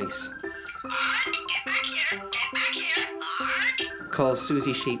parrot's voice. Get back here! Get back here! Arg! Calls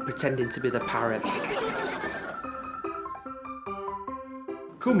Susie Sheep pretending to be the parrot.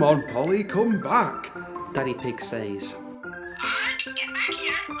 Come on, Polly, come back! Daddy Pig says. Arg! Get back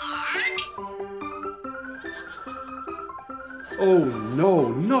here! Arg! Oh no,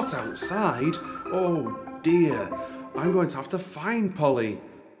 not outside! Oh dear, I'm going to have to find Polly.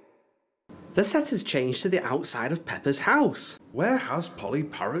 The set has changed to the outside of Peppa's house, Where has Polly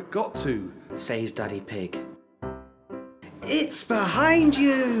Parrot got to? says Daddy Pig. It's behind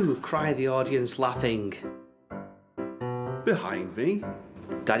you! Cry the audience laughing. Behind me?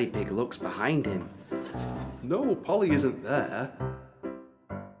 Daddy Pig looks behind him. No, Polly isn't there.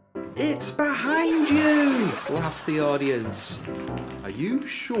 It's behind you! Laugh the audience. Are you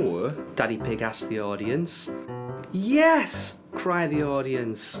sure? Daddy Pig asks the audience. Yes! Cry the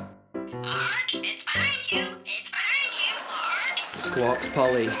audience. Arg! It's behind you! It's behind you! Arg! Squawks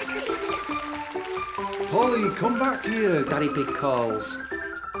Polly. Polly, come back here! Daddy Pig calls.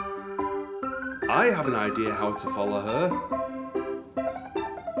 I have an idea how to follow her.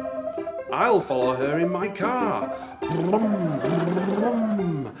 I'll follow her in my car. Brum,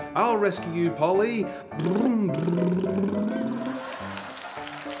 brum. I'll rescue you, Polly. Brum, brum.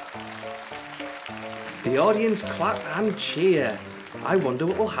 The audience clap and cheer. I wonder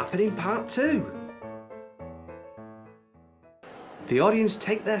what will happen in part 2. The audience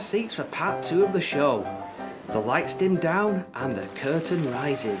take their seats for part 2 of the show. The lights dim down and the curtain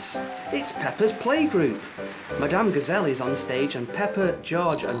rises. It's Peppa's playgroup. Madame Gazelle is on stage and Peppa,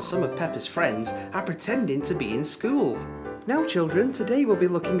 George and some of Peppa's friends are pretending to be in school. Now children, today we'll be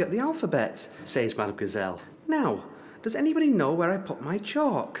looking at the alphabet, says Madame Gazelle. Now, does anybody know where I put my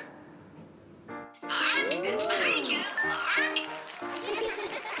chalk? Arg! It's behind you! Arg!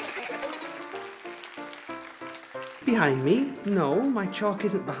 Behind me? No, my chalk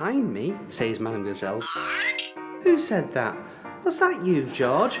isn't behind me, says Madame Gazelle. Arg! Who said that? Was that you,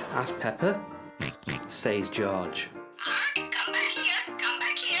 George? Asked Peppa. Says George. Arg! Come back here! Come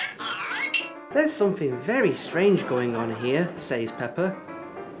back here! Arg! There's something very strange going on here, says Peppa.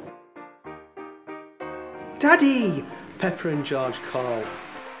 Daddy! Peppa and George call.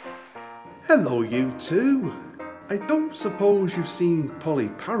 Hello, you two. I don't suppose you've seen Polly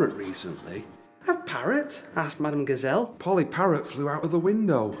Parrot recently. A parrot? Asked Madame Gazelle. Polly Parrot flew out of the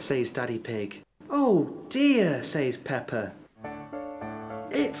window. Says Daddy Pig. Oh dear, says Peppa.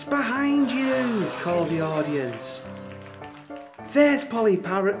 It's behind you, call the audience. There's Polly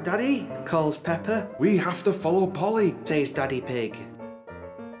Parrot, Daddy, calls Peppa. We have to follow Polly. Says Daddy Pig.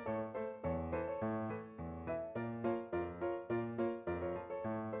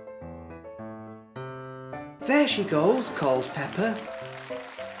 There she goes, calls Peppa.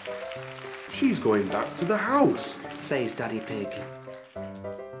 She's going back to the house. Says Daddy Pig.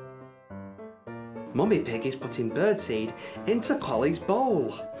 Mummy Pig is putting birdseed into Polly's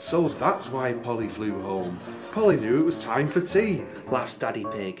bowl. So that's why Polly flew home. Polly knew it was time for tea. Laughs Daddy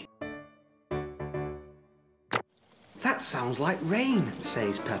Pig. That sounds like rain,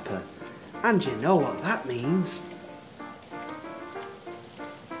 says Peppa. And you know what that means.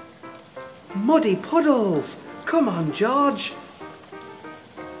 Muddy puddles! Come on, George!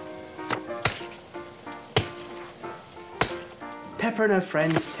 Peppa and her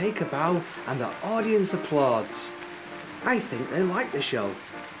friends take a bow and the audience applauds. I think they like the show.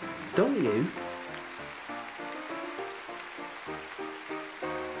 Don't you?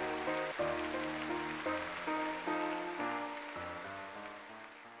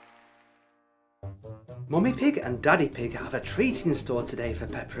 Mummy Pig and Daddy Pig have a treat in store today for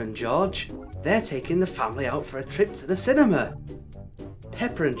Peppa and George. They're taking the family out for a trip to the cinema.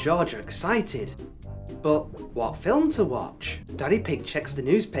 Peppa and George are excited. But what film to watch? Daddy Pig checks the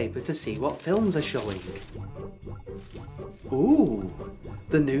newspaper to see what films are showing. Ooh,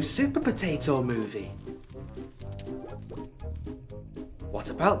 the new Super Potato movie. What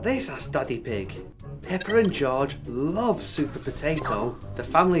about this? Asked Daddy Pig. Peppa and George love Super Potato. The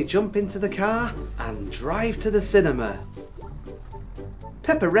family jump into the car and drive to the cinema.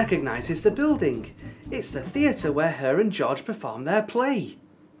 Peppa recognises the building. It's the theatre where her and George perform their play.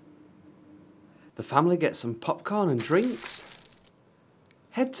 The family gets some popcorn and drinks,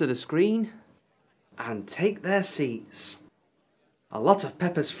 head to the screen and take their seats. A lot of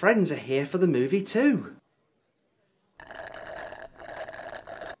Peppa's friends are here for the movie too.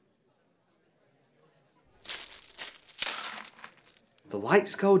 The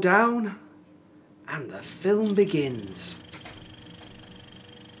lights go down and the film begins.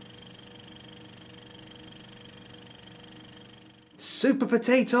 Super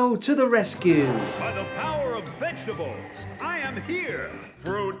Potato to the rescue! By the power of vegetables, I am here.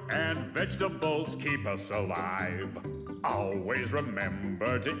 Fruit and vegetables keep us alive. Always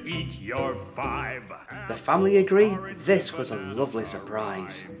remember to eat your 5. The family agree this was a lovely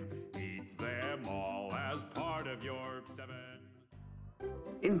surprise. Eat them all as part of your 7.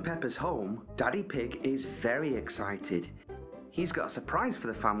 In Peppa's home, Daddy Pig is very excited. He's got a surprise for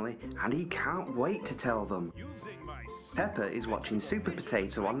the family and he can't wait to tell them. Peppa is watching Super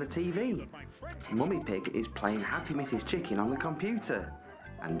Potato on the TV. Mummy Pig is playing Happy Mrs. Chicken on the computer.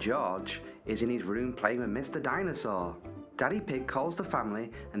 And George is in his room playing with Mr. Dinosaur. Daddy Pig calls the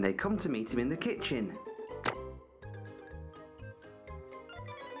family and they come to meet him in the kitchen.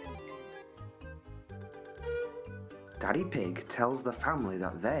 Daddy Pig tells the family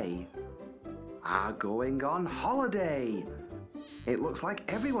that they are going on holiday. It looks like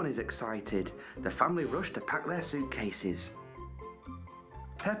everyone is excited. The family rush to pack their suitcases.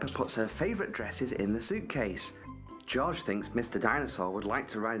 Peppa puts her favourite dresses in the suitcase. George thinks Mr. Dinosaur would like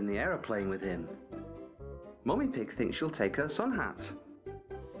to ride in the aeroplane with him. Mummy Pig thinks she'll take her sun hat.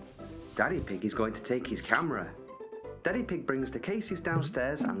 Daddy Pig is going to take his camera. Daddy Pig brings the cases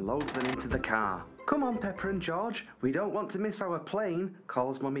downstairs and loads them into the car. Come on, Peppa and George, we don't want to miss our plane,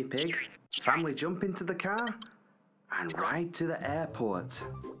 calls Mummy Pig. Family jump into the car and ride to the airport.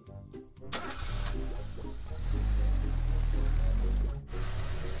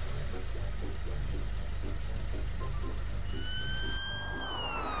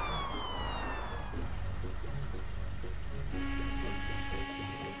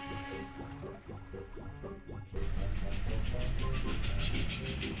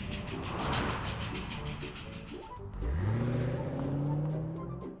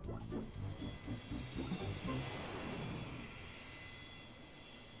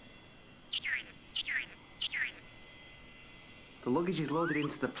 The luggage is loaded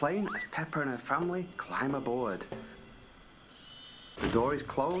into the plane as Peppa and her family climb aboard. The door is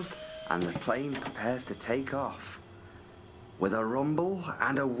closed and the plane prepares to take off. With a rumble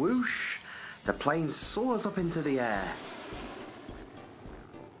and a whoosh, the plane soars up into the air.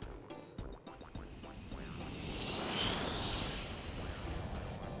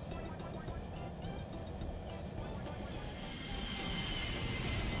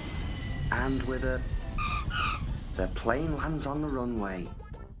 And with the plane lands on the runway.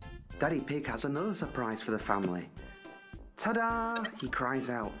 Daddy Pig has another surprise for the family. Ta-da! He cries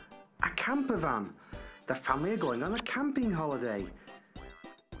out. A camper van! The family are going on a camping holiday.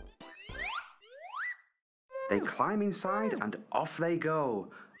 They climb inside and off they go.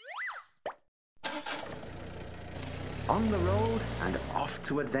 On the road and off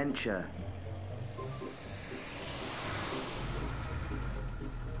to adventure.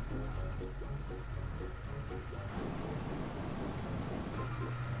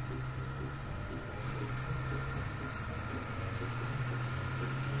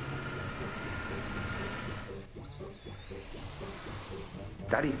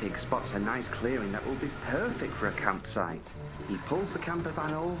 Daddy Pig spots a nice clearing that will be perfect for a campsite. He pulls the camper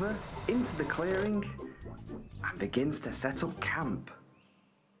van over into the clearing and begins to set up camp.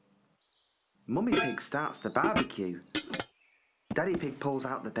 Mummy Pig starts the barbecue. Daddy Pig pulls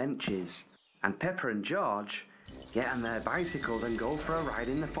out the benches and Peppa and George get on their bicycles and go for a ride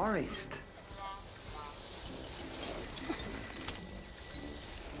in the forest.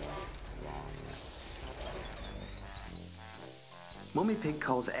 Mummy Pig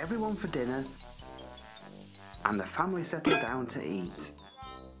calls everyone for dinner and the family settle down to eat.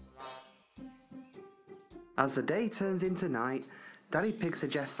 As the day turns into night, Daddy Pig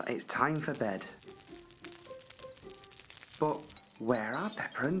suggests that it's time for bed. But where are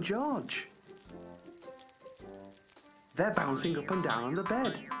Peppa and George? They're bouncing up and down on the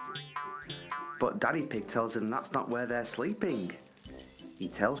bed. But Daddy Pig tells them that's not where they're sleeping. He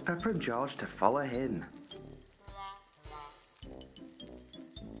tells Peppa and George to follow him.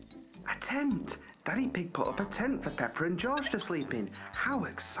 A tent! Daddy Pig put up a tent for Peppa and George to sleep in. How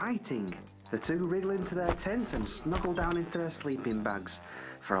exciting! The two wriggle into their tent and snuggle down into their sleeping bags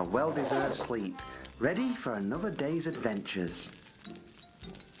for a well-deserved sleep, ready for another day's adventures.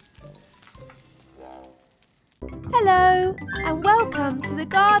 Hello and welcome to the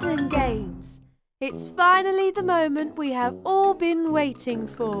garden games. It's finally the moment we have all been waiting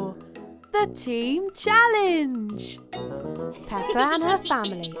for. The Team Challenge! Peppa and her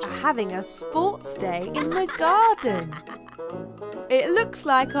family are having a sports day in the garden. It looks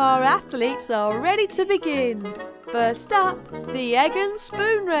like our athletes are ready to begin. First up, the egg and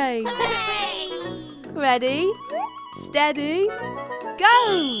spoon race. Ready, steady,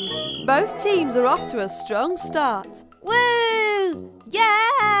 go! Both teams are off to a strong start. Woo!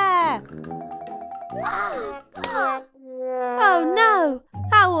 Yeah! Oh no!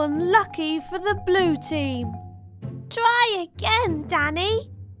 How unlucky for the blue team. Try again,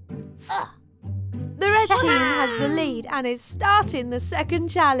 Danny. The red team has the lead and is starting the second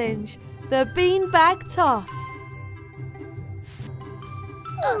challenge, the beanbag toss.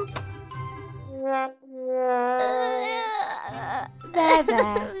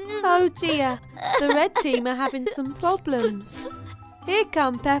 There. Oh dear, the red team are having some problems. Here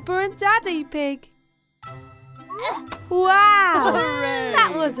come Peppa and Daddy Pig. Wow!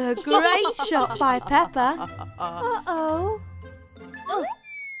 That was a great shot by Peppa. Uh-oh.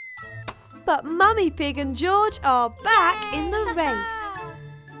 But Mummy Pig and George are back in the race.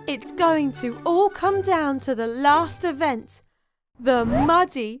 It's going to all come down to the last event, the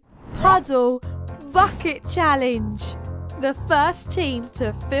Muddy Puddle Bucket Challenge. The first team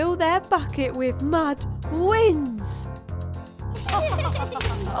to fill their bucket with mud wins.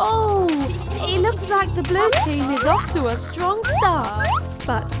 Oh, it looks like the blue team is off to a strong start.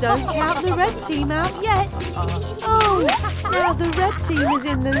 But don't count the red team out yet. Oh, now the red team is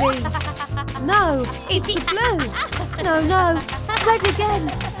in the lead. No, it's the blue. No, red again.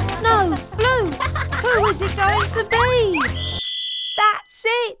 No, blue. Who is it going to be? That's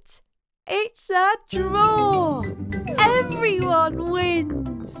it. It's a draw. Everyone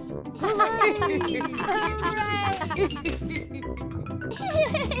wins.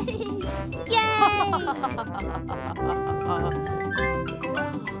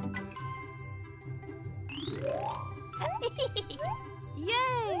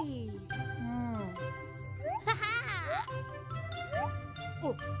 Yay!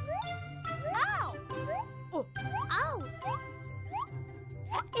 Oh. Ow! Oh. Ow!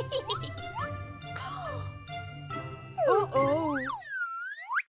 Uh-oh.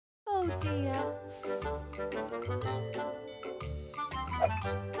 Oh dear.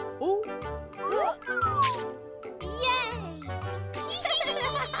 Oh. Yay!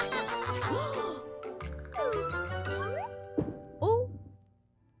 Oh.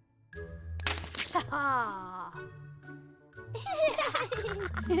 Ha!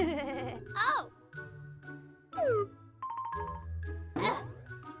 Oh! Oh.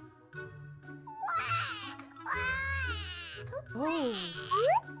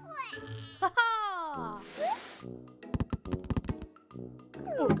 Ha!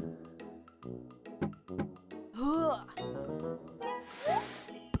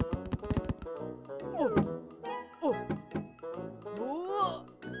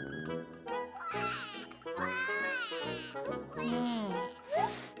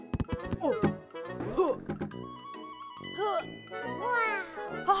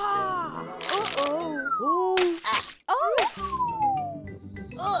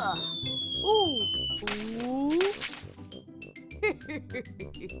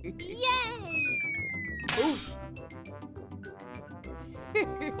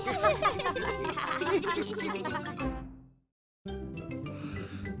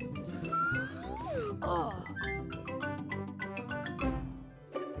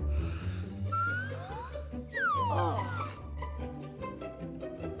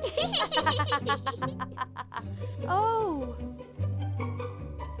 Oh.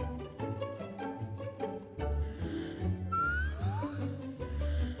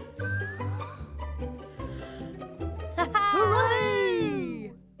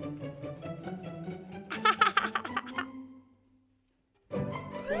 Hooray!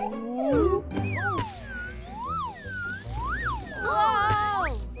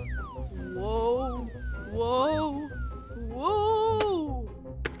 Whoa! Whoa! Whoa!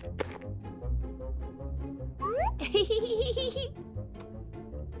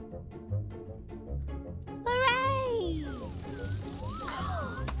 Hooray!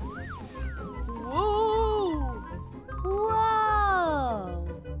 Whoa! Whoa!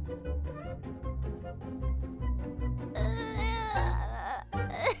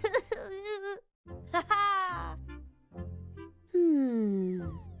 Ha-ha!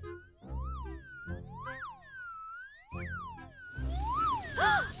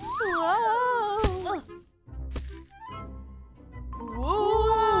 Whoa!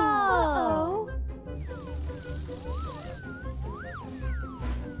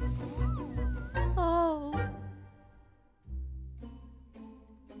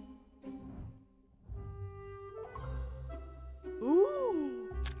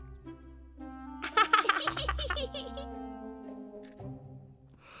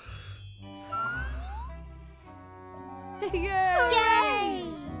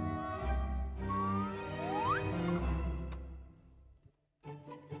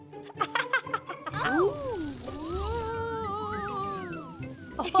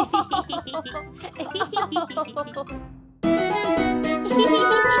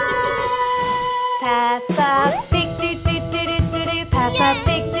 Peppa Pig, do do do do do do. Peppa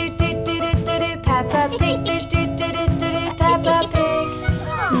Pig, do do do do do. Peppa Pig, do do do do do. Peppa Pig.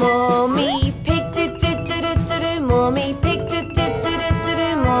 Mummy Pig, do do do do do. Mummy Pig, do do do do do.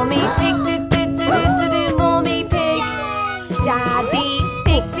 Mummy Pig, do do do do. Mummy Pig. Daddy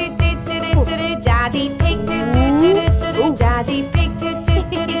Pig, do do do do. Daddy Pig, do do do do. Daddy Pig, do do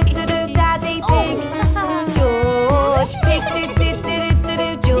do do. Daddy Pig. George Pig, do do do do.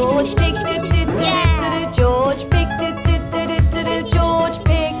 George Pig, do do do. George Pig, do do do. George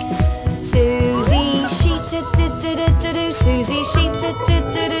Pig. Susie Sheep, do do do. Susie Sheep, do do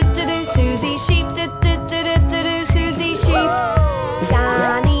do. Susie Sheep, do do. Susie Sheep.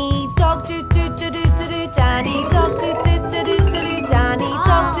 Danny Dog, do do do. Danny Dog, do do. Danny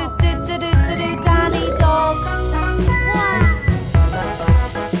Dog, do do. Danny Dog.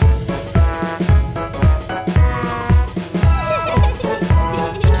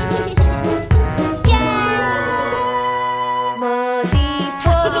 Muddy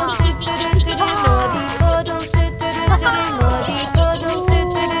puddles, do do do. Muddy puddles, do do do. Muddy puddles, do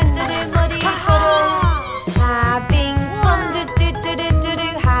do do. Muddy puddles. Having fun, do do do.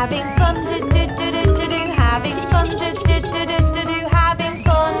 Having fun, do do do. Having fun, do do do. Having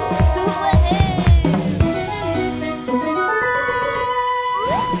fun.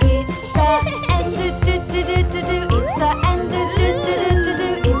 It's the end, do do. It's the end, do do.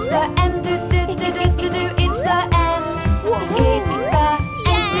 It's the end, do do. It's the end. It's the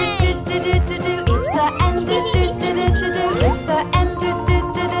end, do do. It's the end, do do. It's the end,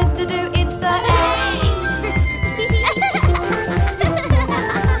 do do. It's the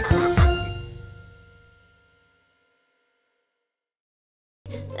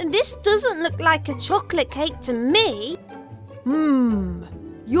end. This doesn't look like a chocolate cake to me.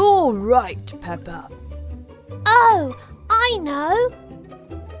 You're right, Peppa. Oh, I know.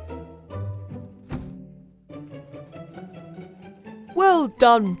 Well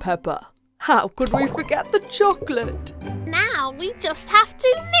done, Peppa. How could we forget the chocolate? Now we just have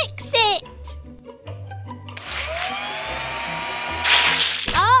to mix it.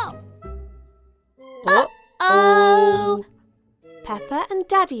 Oh! Uh-oh. Peppa and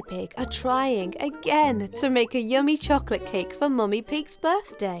Daddy Pig are trying again to make a yummy chocolate cake for Mummy Pig's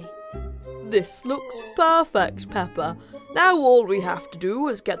birthday. This looks perfect, Peppa. Now all we have to do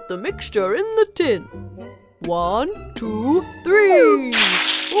is get the mixture in the tin. 1, 2, 3.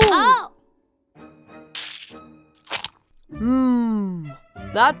 Oh!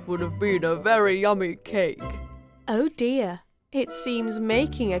 That would have been a very yummy cake. Oh dear, it seems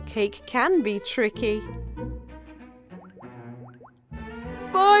making a cake can be tricky.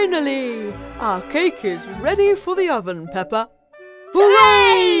 Finally! Our cake is ready for the oven, Peppa.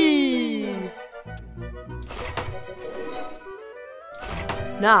 Hooray!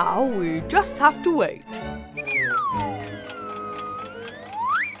 Now we just have to wait.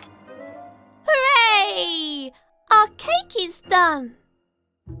 Hooray! Our cake is done.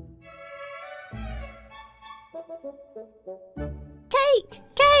 Cake!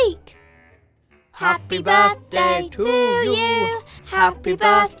 Cake! Happy birthday to you. Happy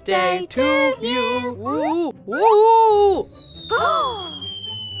birthday to you. Woo, woo.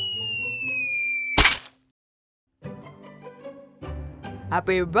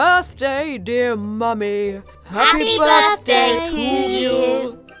 Happy birthday, dear Mummy. Happy birthday to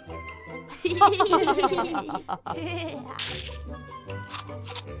you.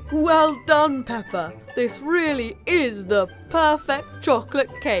 Well done, Peppa. This really is the perfect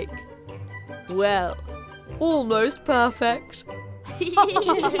chocolate cake. Well, almost perfect.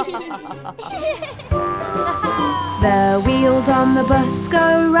 The wheels on the bus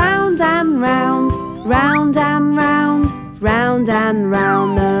go round and round, round and round, round and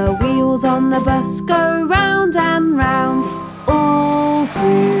round. The wheels on the bus go round and round, all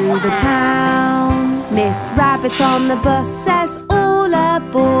through the town. Miss Rabbit on the bus says, all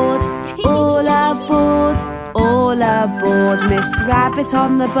aboard, all aboard, all aboard. Miss Rabbit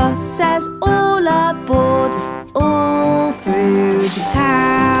on the bus says, all aboard, all through the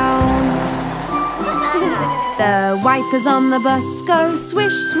town. The wipers on the bus go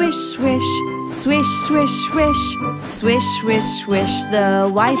swish, swish, swish, swish, swish, swish, swish, swish, swish. The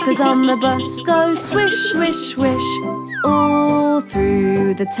wipers on the bus go swish, swish, swish, all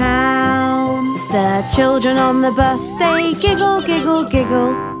through the town. The children on the bus, they giggle, giggle,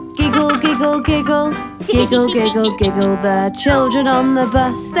 giggle, giggle, giggle, giggle, giggle, giggle, giggle. The children on the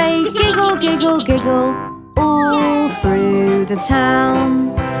bus, they giggle, giggle, giggle, all through the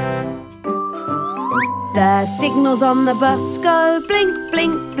town. The signals on the bus go blink,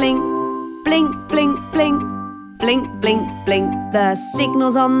 blink, blink, Blink, blink, blink. Blink, blink, blink. The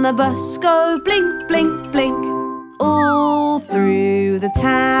signals on the bus go blink, blink, blink. All through the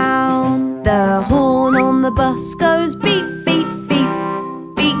town. The horn on the bus goes beep, beep, beep.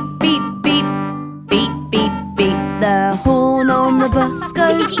 Beep, beep, beep. Beep, beep, beep. The horn on the bus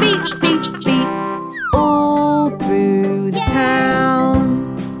goes beep, beep, beep. All through the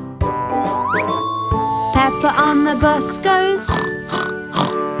town. Peppa on the bus goes.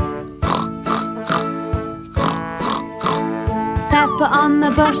 Peppa on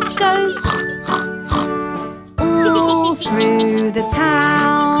the bus goes. All through the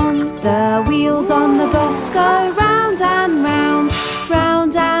town. The wheels on the bus go round and round.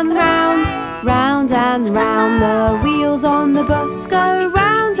 Round and round. Round and round. The wheels on the bus go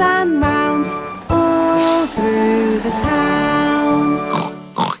round and round. All through the town.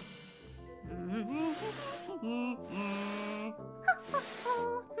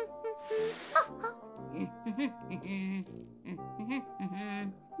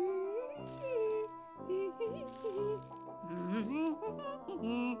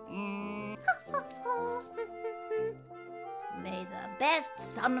 May the best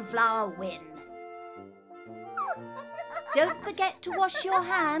sunflower win. Don't forget to wash your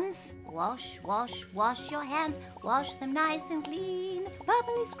hands. Wash, wash, wash your hands. Wash them nice and clean.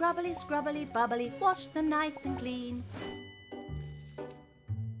 Bubbly, scrubbly, scrubbly, bubbly. Wash them nice and clean.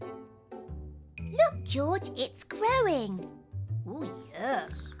 Look, George, it's growing. Oh,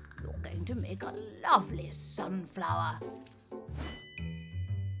 yes. You're going to make a lovely sunflower.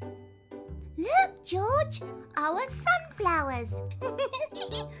 Look, George, our sunflowers.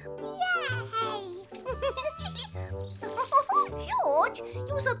 Yay! George,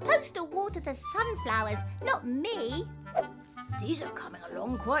 you're supposed to water the sunflowers, not me. These are coming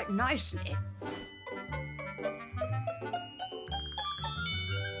along quite nicely.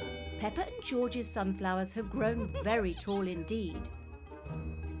 Peppa and George's sunflowers have grown very tall indeed.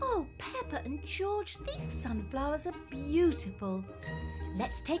 Oh, Peppa and George, these sunflowers are beautiful.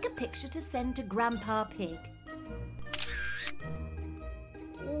 Let's take a picture to send to Grandpa Pig.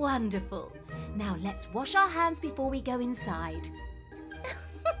 Wonderful. Now let's wash our hands before we go inside.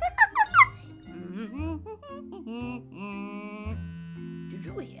 Did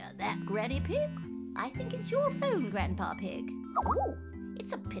you hear that, Granny Pig? I think it's your phone, Grandpa Pig. Oh,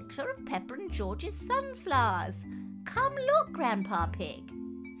 it's a picture of Peppa and George's sunflowers. Come look, Grandpa Pig.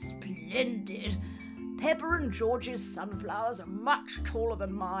 Splendid. Peppa and George's sunflowers are much taller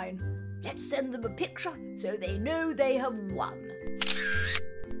than mine. Let's send them a picture so they know they have won.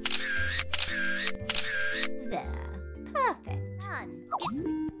 There. Perfect. Done. It's...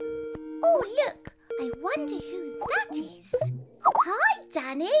 Oh, look. I wonder who that is. Hi,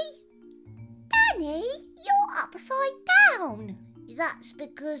 Danny. Danny, you're upside down. That's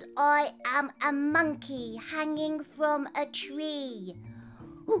because I am a monkey hanging from a tree.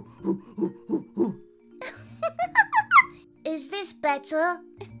 Is this better?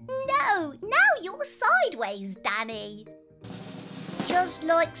 No, now you're sideways, Danny. Just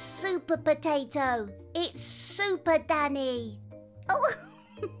like Super Potato. It's Super Danny. Oh.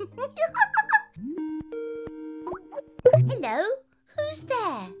 Hello, who's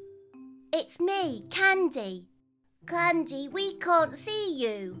there? It's me, Candy. Candy, we can't see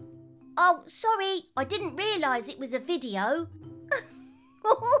you. Oh, sorry, I didn't realise it was a video.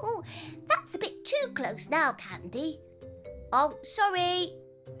 Oh, that's a bit too close now, Candy. Oh, sorry.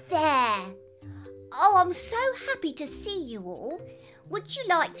 There. Oh, I'm so happy to see you all. Would you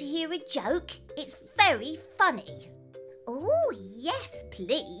like to hear a joke? It's very funny. Oh, yes,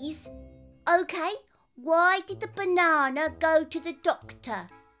 please. OK, why did the banana go to the doctor?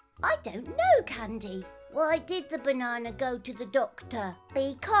 I don't know, Candy. Why did the banana go to the doctor?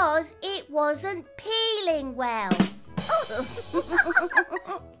 Because it wasn't peeling well.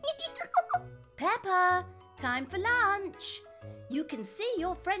 Peppa, time for lunch. You can see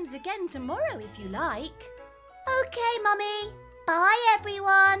your friends again tomorrow if you like. OK, Mummy. Bye,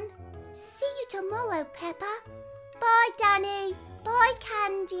 everyone. See you tomorrow, Peppa. Bye, Danny. Bye,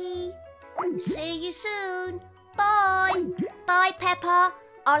 Candy. See you soon. Bye. Bye, Peppa.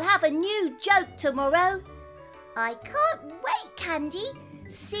 I'll have a new joke tomorrow. I can't wait, Candy.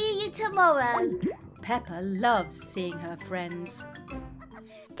 See you tomorrow. Peppa loves seeing her friends.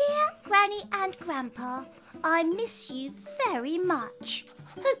 Dear Granny and Grandpa, I miss you very much.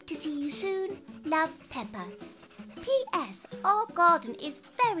 Hope to see you soon. Love, Peppa. P.S. Our garden is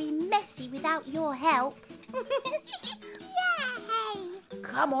very messy without your help. Yay!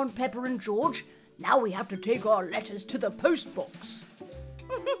 Come on, Peppa and George. Now we have to take our letters to the post box.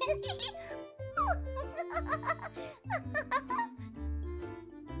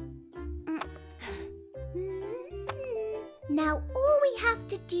 Now all we have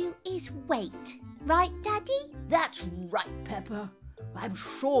to do is wait. Right, Daddy? That's right, Peppa. I'm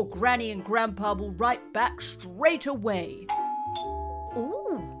sure Granny and Grandpa will write back straight away.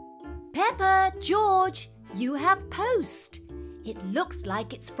 Ooh. Peppa, George, you have post. It looks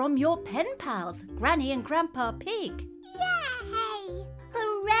like it's from your pen pals, Granny and Grandpa Pig. Yay!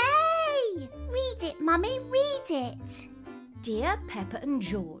 Hooray! Read it, Mummy, read it. Dear Peppa and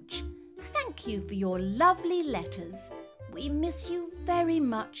George, thank you for your lovely letters. We miss you very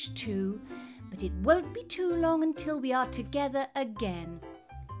much too, but it won't be too long until we are together again.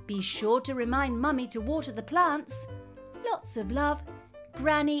 Be sure to remind Mummy to water the plants. Lots of love,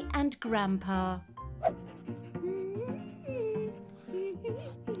 Granny and Grandpa.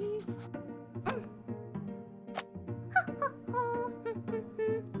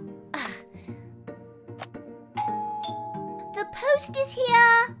 The post is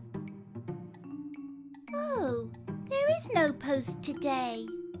here. Oh, there is no post today.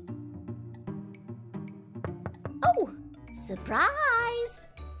 Oh, surprise!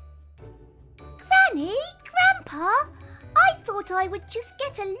 Granny, Grandpa, I thought I would just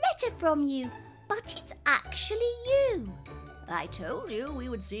get a letter from you, but it's actually you. I told you we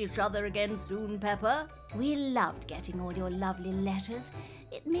would see each other again soon, Peppa. We loved getting all your lovely letters.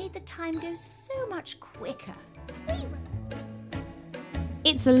 It made the time go so much quicker.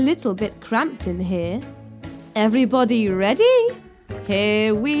 It's a little bit cramped in here. Everybody ready?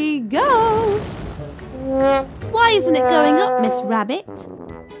 Here we go! Why isn't it going up, Miss Rabbit?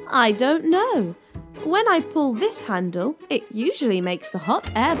 I don't know. When I pull this handle, it usually makes the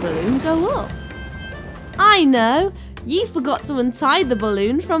hot air balloon go up. I know! You forgot to untie the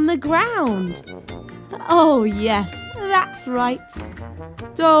balloon from the ground. Oh yes, that's right.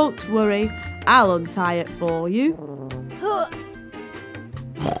 Don't worry, I'll untie it for you.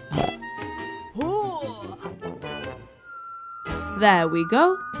 There we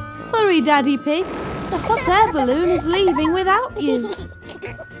go. Hurry, Daddy Pig. The hot air balloon is leaving without you.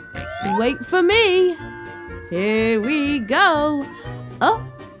 Wait for me. Here we go. Up,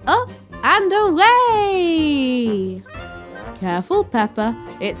 up, and away. Careful, Peppa.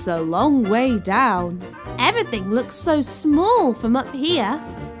 It's a long way down. Everything looks so small from up here.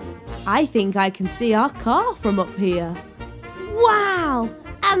 I think I can see our car from up here. Wow!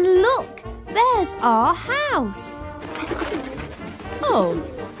 And look, there's our house. Oh,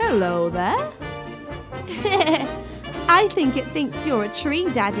 hello there. I think it thinks you're a tree,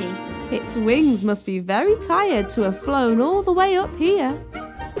 Daddy. Its wings must be very tired to have flown all the way up here.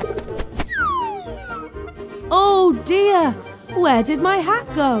 Oh dear, where did my hat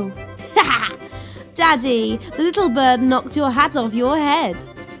go? Daddy, the little bird knocked your hat off your head.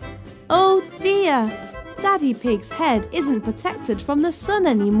 Oh dear, Daddy Pig's head isn't protected from the sun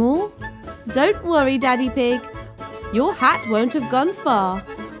anymore. Don't worry, Daddy Pig. Your hat won't have gone far.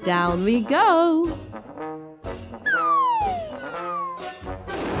 Down we go.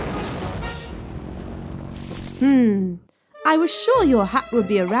 I was sure your hat would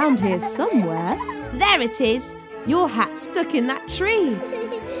be around here somewhere. There it is. Your hat's stuck in that tree.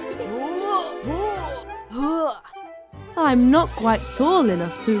 I'm not quite tall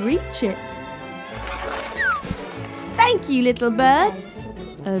enough to reach it. Thank you, little bird.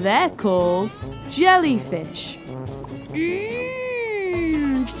 They're called jellyfish.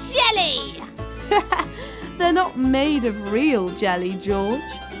 Jelly! They're not made of real jelly, George.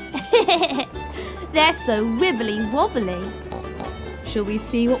 They're so wibbly wobbly. Shall we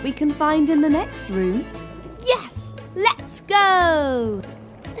see what we can find in the next room? Yes, let's go!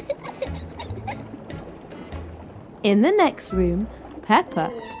 In the next room,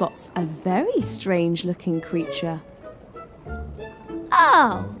 Peppa spots a very strange looking creature.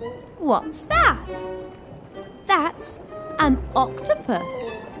 Oh, what's that? That's an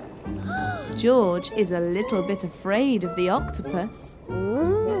octopus. George is a little bit afraid of the octopus.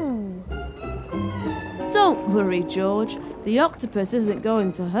 Don't worry, George. The octopus isn't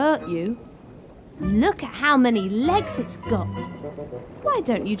going to hurt you. Look at how many legs it's got. Why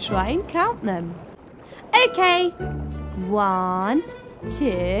don't you try and count them? Okay. 1,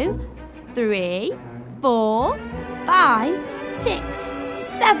 2, 3, 4, 5, 6,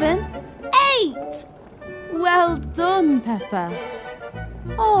 7, 8. Well done, Peppa.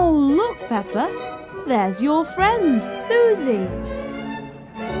 Oh, look, Peppa. There's your friend, Susie.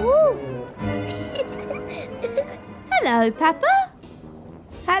 Hello, Peppa.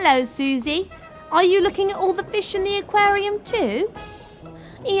 Hello, Susie. Are you looking at all the fish in the aquarium too?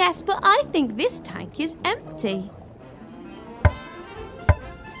 Yes, but I think this tank is empty.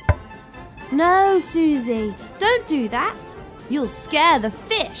 No, Susie, don't do that. You'll scare the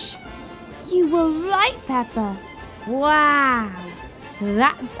fish. You were right, Peppa. Wow,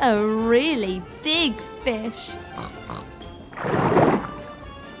 that's a really big fish.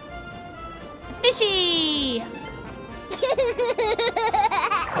 Fishy!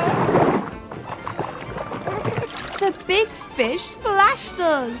 The big fish splashed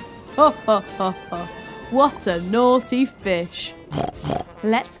us. Ha ha ha ha. What a naughty fish.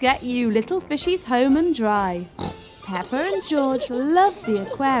 Let's get you little fishies home and dry. Peppa and George love the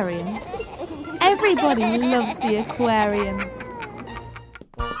aquarium. Everybody loves the aquarium.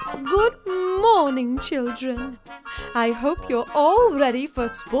 Good morning, children. I hope you're all ready for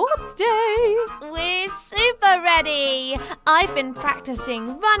sports day. We're super ready. I've been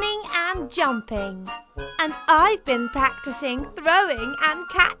practicing running and jumping. And I've been practicing throwing and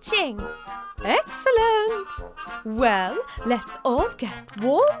catching. Excellent. Well, let's all get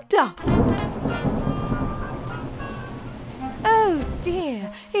warmed up. Oh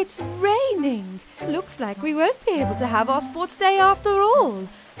dear, it's raining. Looks like we won't be able to have our sports day after all.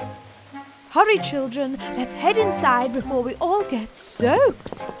 Hurry, children, let's head inside before we all get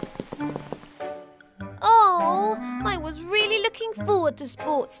soaked. Oh, I was really looking forward to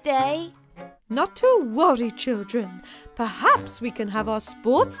sports day. Not to worry, children. Perhaps we can have our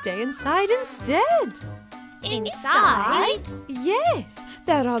sports day inside instead. Inside? Yes,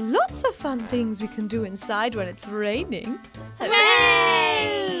 there are lots of fun things we can do inside when it's raining.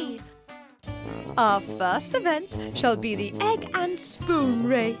 Hooray! Our first event shall be the egg and spoon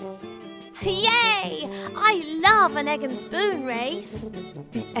race. Yay! I love an egg and spoon race.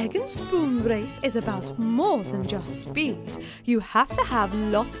 The egg and spoon race is about more than just speed. You have to have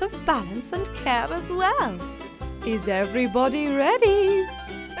lots of balance and care as well. Is everybody ready?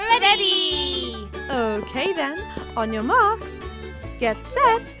 Ready! Okay then, on your marks, get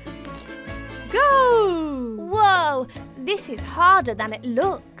set, go! Whoa, this is harder than it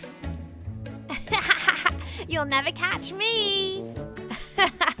looks. You'll never catch me.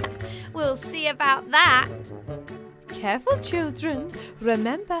 We'll see about that. Careful, children.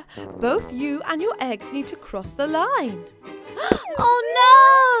 Remember, both you and your eggs need to cross the line. Oh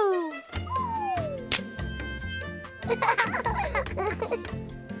no!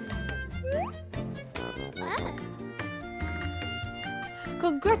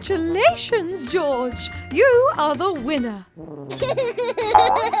 Congratulations, George! You are the winner.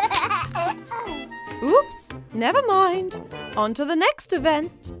 Oops, never mind. On to the next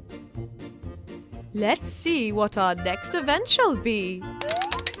event. Let's see what our next event shall be.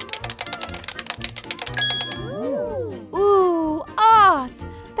 Ooh, art!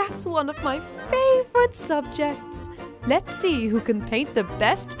 That's one of my favorite subjects. Let's see who can paint the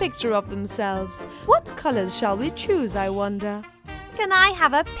best picture of themselves. What colors shall we choose, I wonder? Can I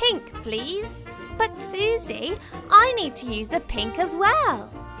have a pink, please? But Susie, I need to use the pink as well.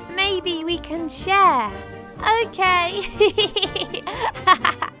 Maybe we can share. Okay.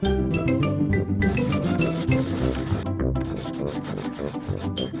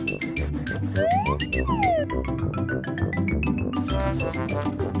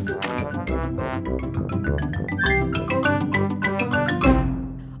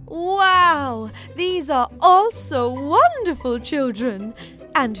 Wow, these are all so wonderful, children.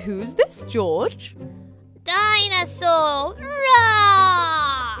 And who's this, George? Dinosaur!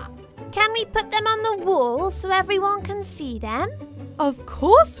 Roar! Can we put them on the wall so everyone can see them? Of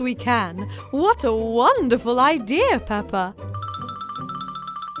course we can. What a wonderful idea, Peppa.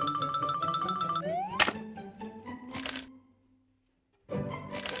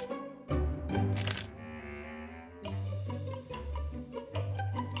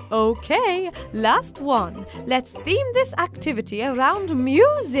 Okay, last one. Let's theme this activity around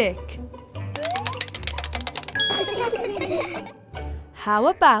music. How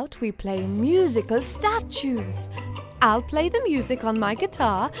about we play musical statues? I'll play the music on my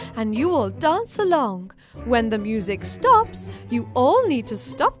guitar and you all dance along. When the music stops, you all need to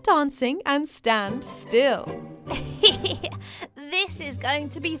stop dancing and stand still. This is going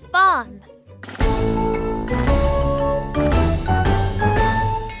to be fun.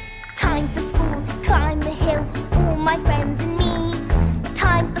 Time for school, climb the hill, all my friends and me.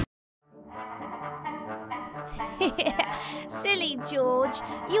 Time for Silly George,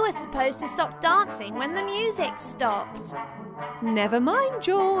 you were supposed to stop dancing when the music stopped. Never mind,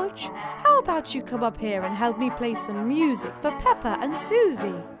 George. How about you come up here and help me play some music for Peppa and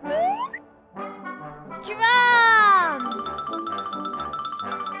Susie? Drum!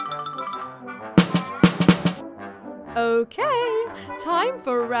 Okay, time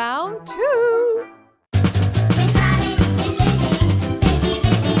for round 2. Miss Rabbit is busy, busy,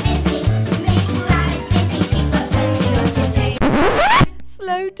 busy, busy. Mrs. Rabbit's busy, she's got so many work to do.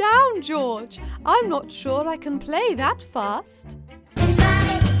 Slow down, George. I'm not sure I can play that fast. This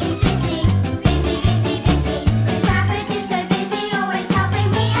rabbit is busy, busy, busy, busy. This rabbit is so busy, always helping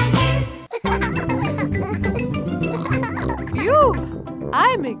me and you. Phew!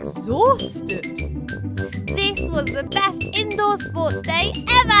 I'm exhausted. This was the best indoor sports day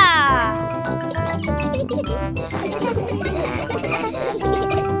ever!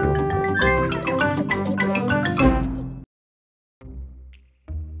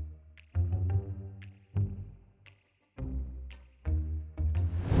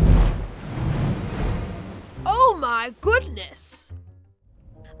 Oh my goodness!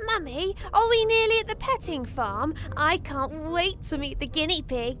 Mummy, are we nearly at the petting farm? I can't wait to meet the guinea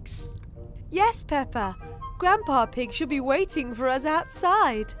pigs. Yes, Peppa. Grandpa Pig should be waiting for us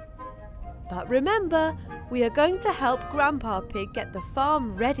outside. But remember, we are going to help Grandpa Pig get the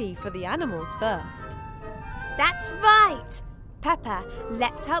farm ready for the animals first. That's right! Peppa,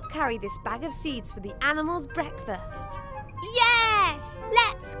 let's help carry this bag of seeds for the animals' breakfast. Yes!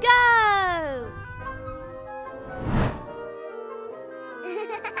 Let's go!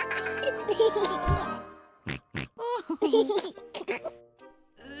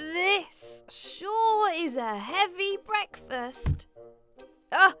 This sure is a heavy breakfast.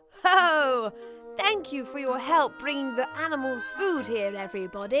 Oh ho! Thank you for your help bringing the animals food here,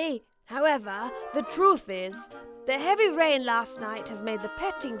 everybody. However, the truth is, the heavy rain last night has made the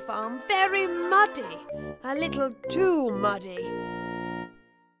petting farm very muddy. A little too muddy.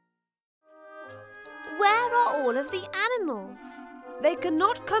 Where are all of the animals? They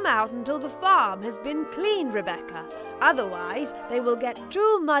cannot come out until the farm has been cleaned, Rebecca. Otherwise, they will get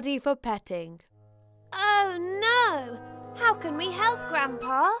too muddy for petting. Oh no! How can we help,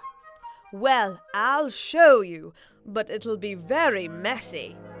 Grandpa? Well, I'll show you, but it'll be very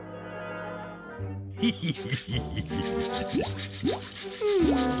messy.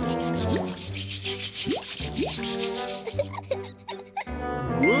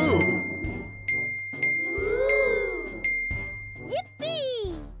 Woo!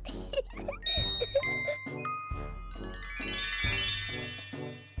 Yippee!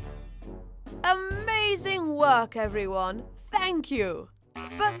 Amazing work, everyone. Thank you.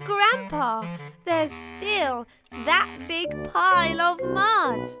 But Grandpa, there's still that big pile of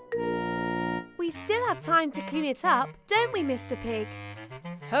mud. We still have time to clean it up, don't we, Mr. Pig?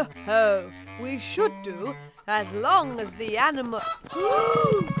 Ho ho, we should do, as long as the animals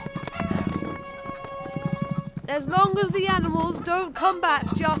don't come back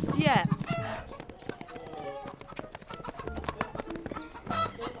just yet.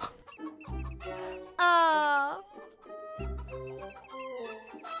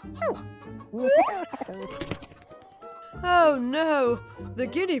 Oh no, the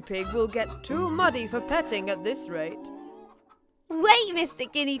guinea pig will get too muddy for petting at this rate. Wait,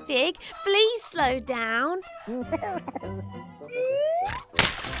 Mr. Guinea Pig, please slow down.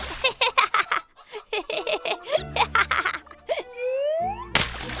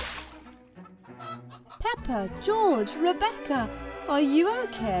 Peppa, George, Rebecca, are you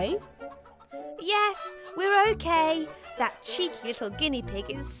okay? Yes, we're okay. That cheeky little guinea pig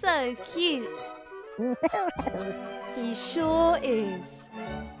is so cute. He sure is.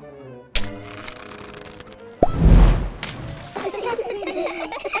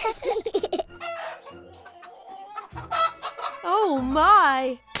 Oh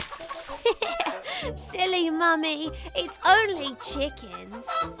my! Silly Mummy, it's only chickens.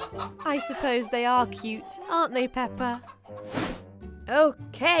 I suppose they are cute, aren't they, Peppa?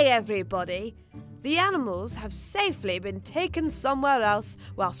 Okay, everybody. The animals have safely been taken somewhere else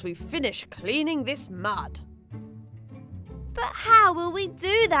whilst we finish cleaning this mud. But how will we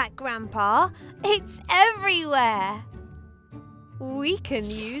do that, Grandpa? It's everywhere. We can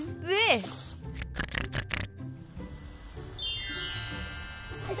use this.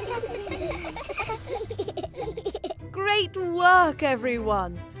 Great work,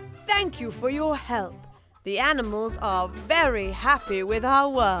 everyone. Thank you for your help. The animals are very happy with our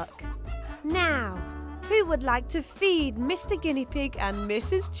work. Now, who would like to feed Mr. Guinea Pig and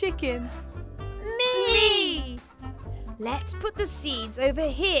Mrs. Chicken? Me! Let's put the seeds over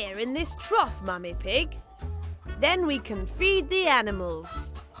here in this trough, Mummy Pig. Then we can feed the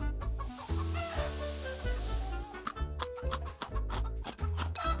animals.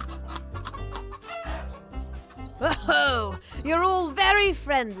 Oh, you're all very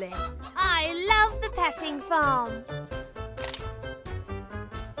friendly. I love the petting farm.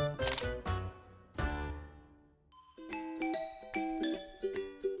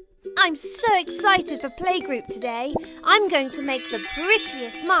 I'm so excited for playgroup today. I'm going to make the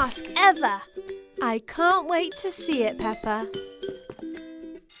prettiest mask ever. I can't wait to see it, Peppa.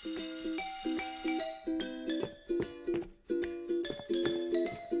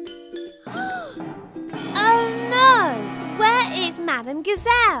 Madame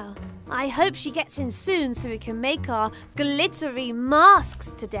Gazelle. I hope she gets in soon so we can make our glittery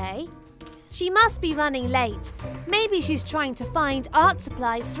masks today. She must be running late. Maybe she's trying to find art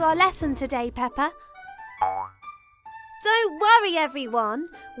supplies for our lesson today, Peppa. Don't worry, everyone.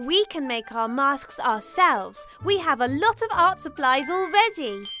 We can make our masks ourselves. We have a lot of art supplies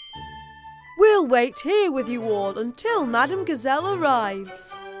already. We'll wait here with you all until Madame Gazelle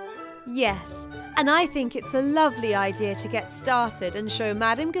arrives. Yes, and I think it's a lovely idea to get started and show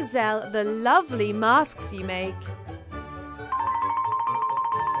Madame Gazelle the lovely masks you make.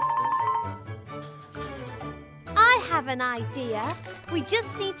 I have an idea. We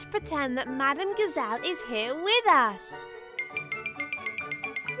just need to pretend that Madame Gazelle is here with us.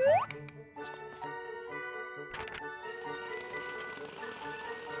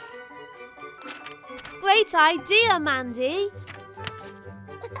 Great idea, Mandy.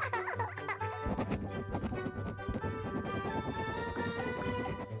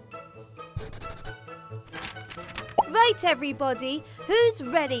 Right, everybody, who's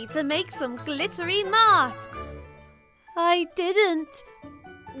ready to make some glittery masks? I didn't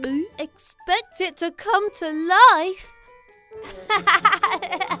expect it to come to life.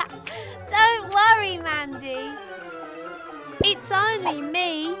 Don't worry, Mandy. It's only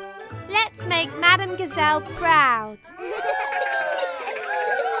me. Let's make Madame Gazelle proud.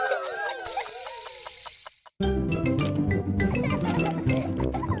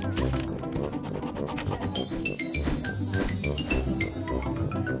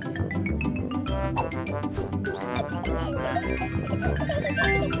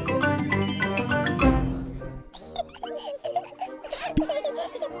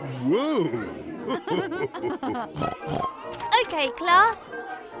 Whoa! Okay, class.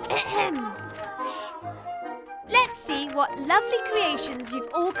 Let's see what lovely creations you've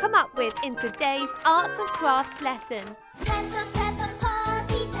all come up with in today's Arts and Crafts lesson. Peppa, Peppa,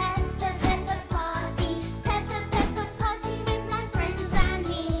 party, Peppa, Peppa, party. Peppa, Peppa, party with my friends and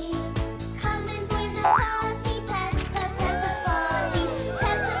me. Come and join the party, Peppa, Peppa, party.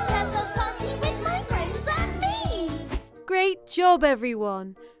 Peppa, Peppa, party with my friends and me. Great job,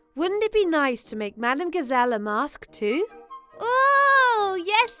 everyone. Wouldn't it be nice to make Madame Gazelle a mask too? Oh,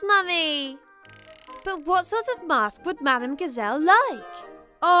 yes, Mummy. But what sort of mask would Madame Gazelle like?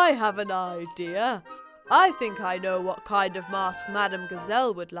 I have an idea. I think I know what kind of mask Madame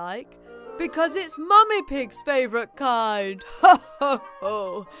Gazelle would like. Because it's Mummy Pig's favourite kind. Ho, ho,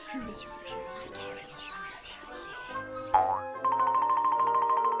 ho.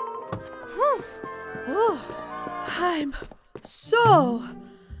 I'm so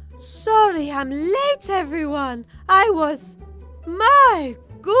sorry I'm late, everyone. My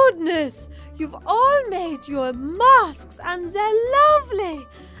goodness, you've all made your masks and they're lovely.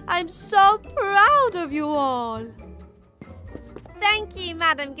 I'm so proud of you all. Thank you,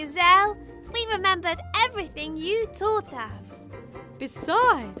 Madame Gazelle. We remembered everything you taught us.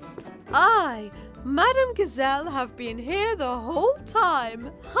 Besides, Madame Gazelle, have been here the whole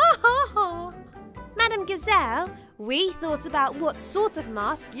time. Ha ha ha. Madame Gazelle, we thought about what sort of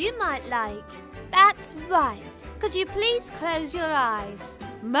mask you might like. That's right. Could you please close your eyes?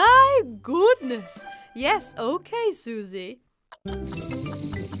 My goodness. Yes, okay, Susie.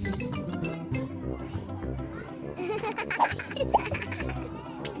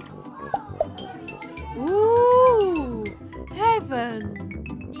 Ooh,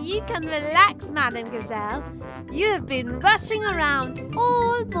 heaven. You can relax, Madame Gazelle. You have been rushing around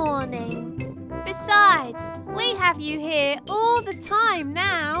all morning. Besides, we have you here all the time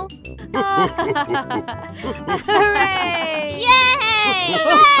now. Hooray! Yay!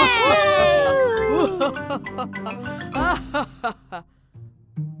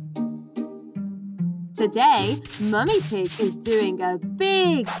 Today, Mummy Pig is doing a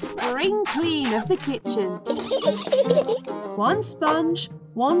big spring clean of the kitchen. One sponge,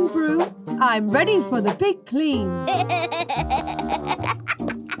 one broom. I'm ready for the big clean.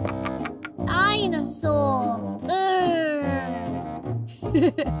 Dinosaur.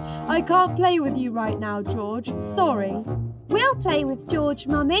 I can't play with you right now, George. Sorry. We'll play with George,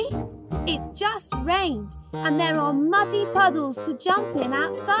 Mummy. It just rained and there are muddy puddles to jump in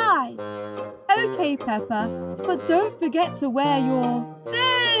outside. Okay, Peppa, but don't forget to wear your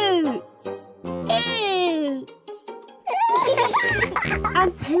boots. Boots.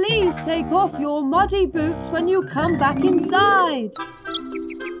 And please take off your muddy boots when you come back inside.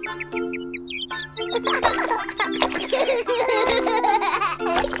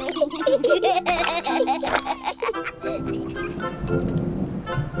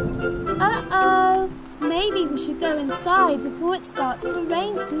 Uh-oh. Maybe we should go inside before it starts to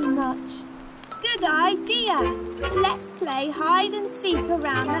rain too much. Good Good idea. Let's play hide and seek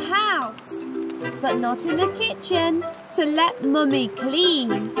around the house. But not in the kitchen, to let Mummy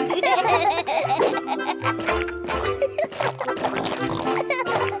clean.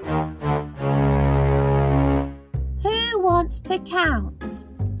 Who wants to count?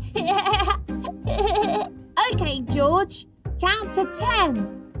 Okay, George. Count to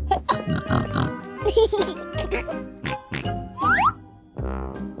 10.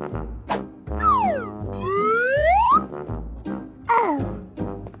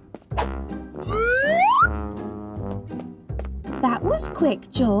 That was quick,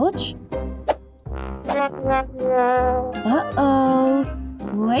 George. Uh-oh.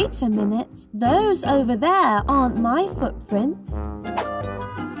 Wait a minute. Those over there aren't my footprints.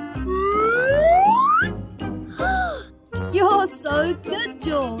 You're so good,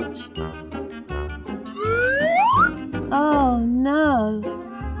 George. Oh, no.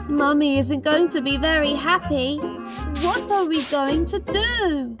 Mummy isn't going to be very happy. What are we going to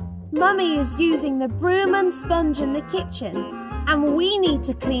do? Mummy is using the broom and sponge in the kitchen, and we need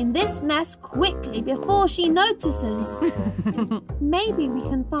to clean this mess quickly before she notices. Maybe we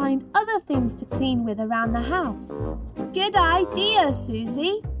can find other things to clean with around the house. Good idea,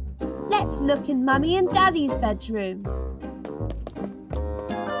 Susie. Let's look in Mummy and Daddy's bedroom.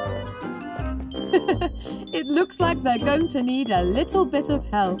 It looks like they're going to need a little bit of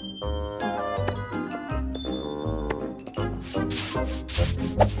help.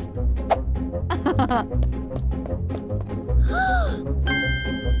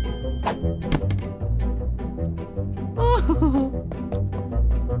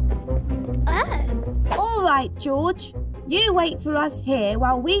 All right, George. You wait for us here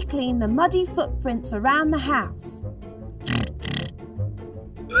while we clean the muddy footprints around the house.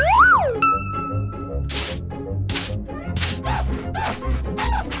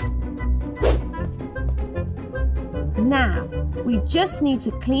 Now, we just need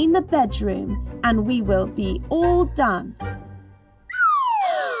to clean the bedroom and we will be all done.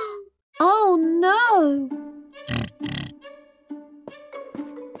 Oh no!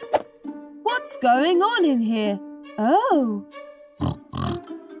 What's going on in here? Oh!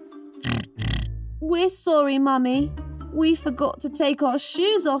 We're sorry, Mummy. We forgot to take our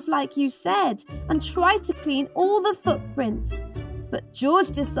shoes off like you said and tried to clean all the footprints. But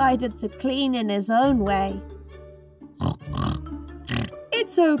George decided to clean in his own way.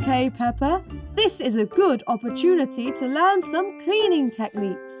 It's okay, Peppa. This is a good opportunity to learn some cleaning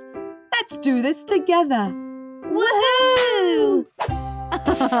techniques. Let's do this together. Woohoo!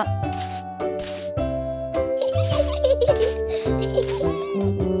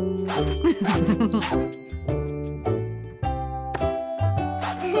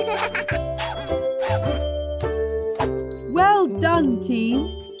 Well done, team.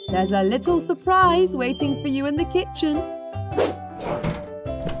 There's a little surprise waiting for you in the kitchen.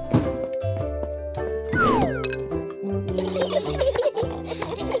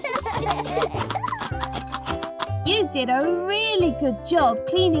 You did a really good job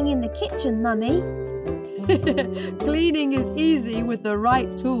cleaning in the kitchen, Mummy. Cleaning is easy with the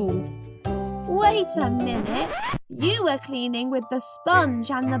right tools. Wait a minute. You were cleaning with the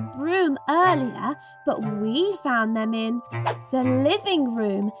sponge and the broom earlier, but we found them in the living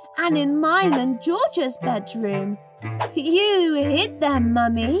room and in mine and George's bedroom. You hid them,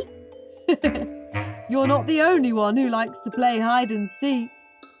 Mummy. You're not the only one who likes to play hide and seek.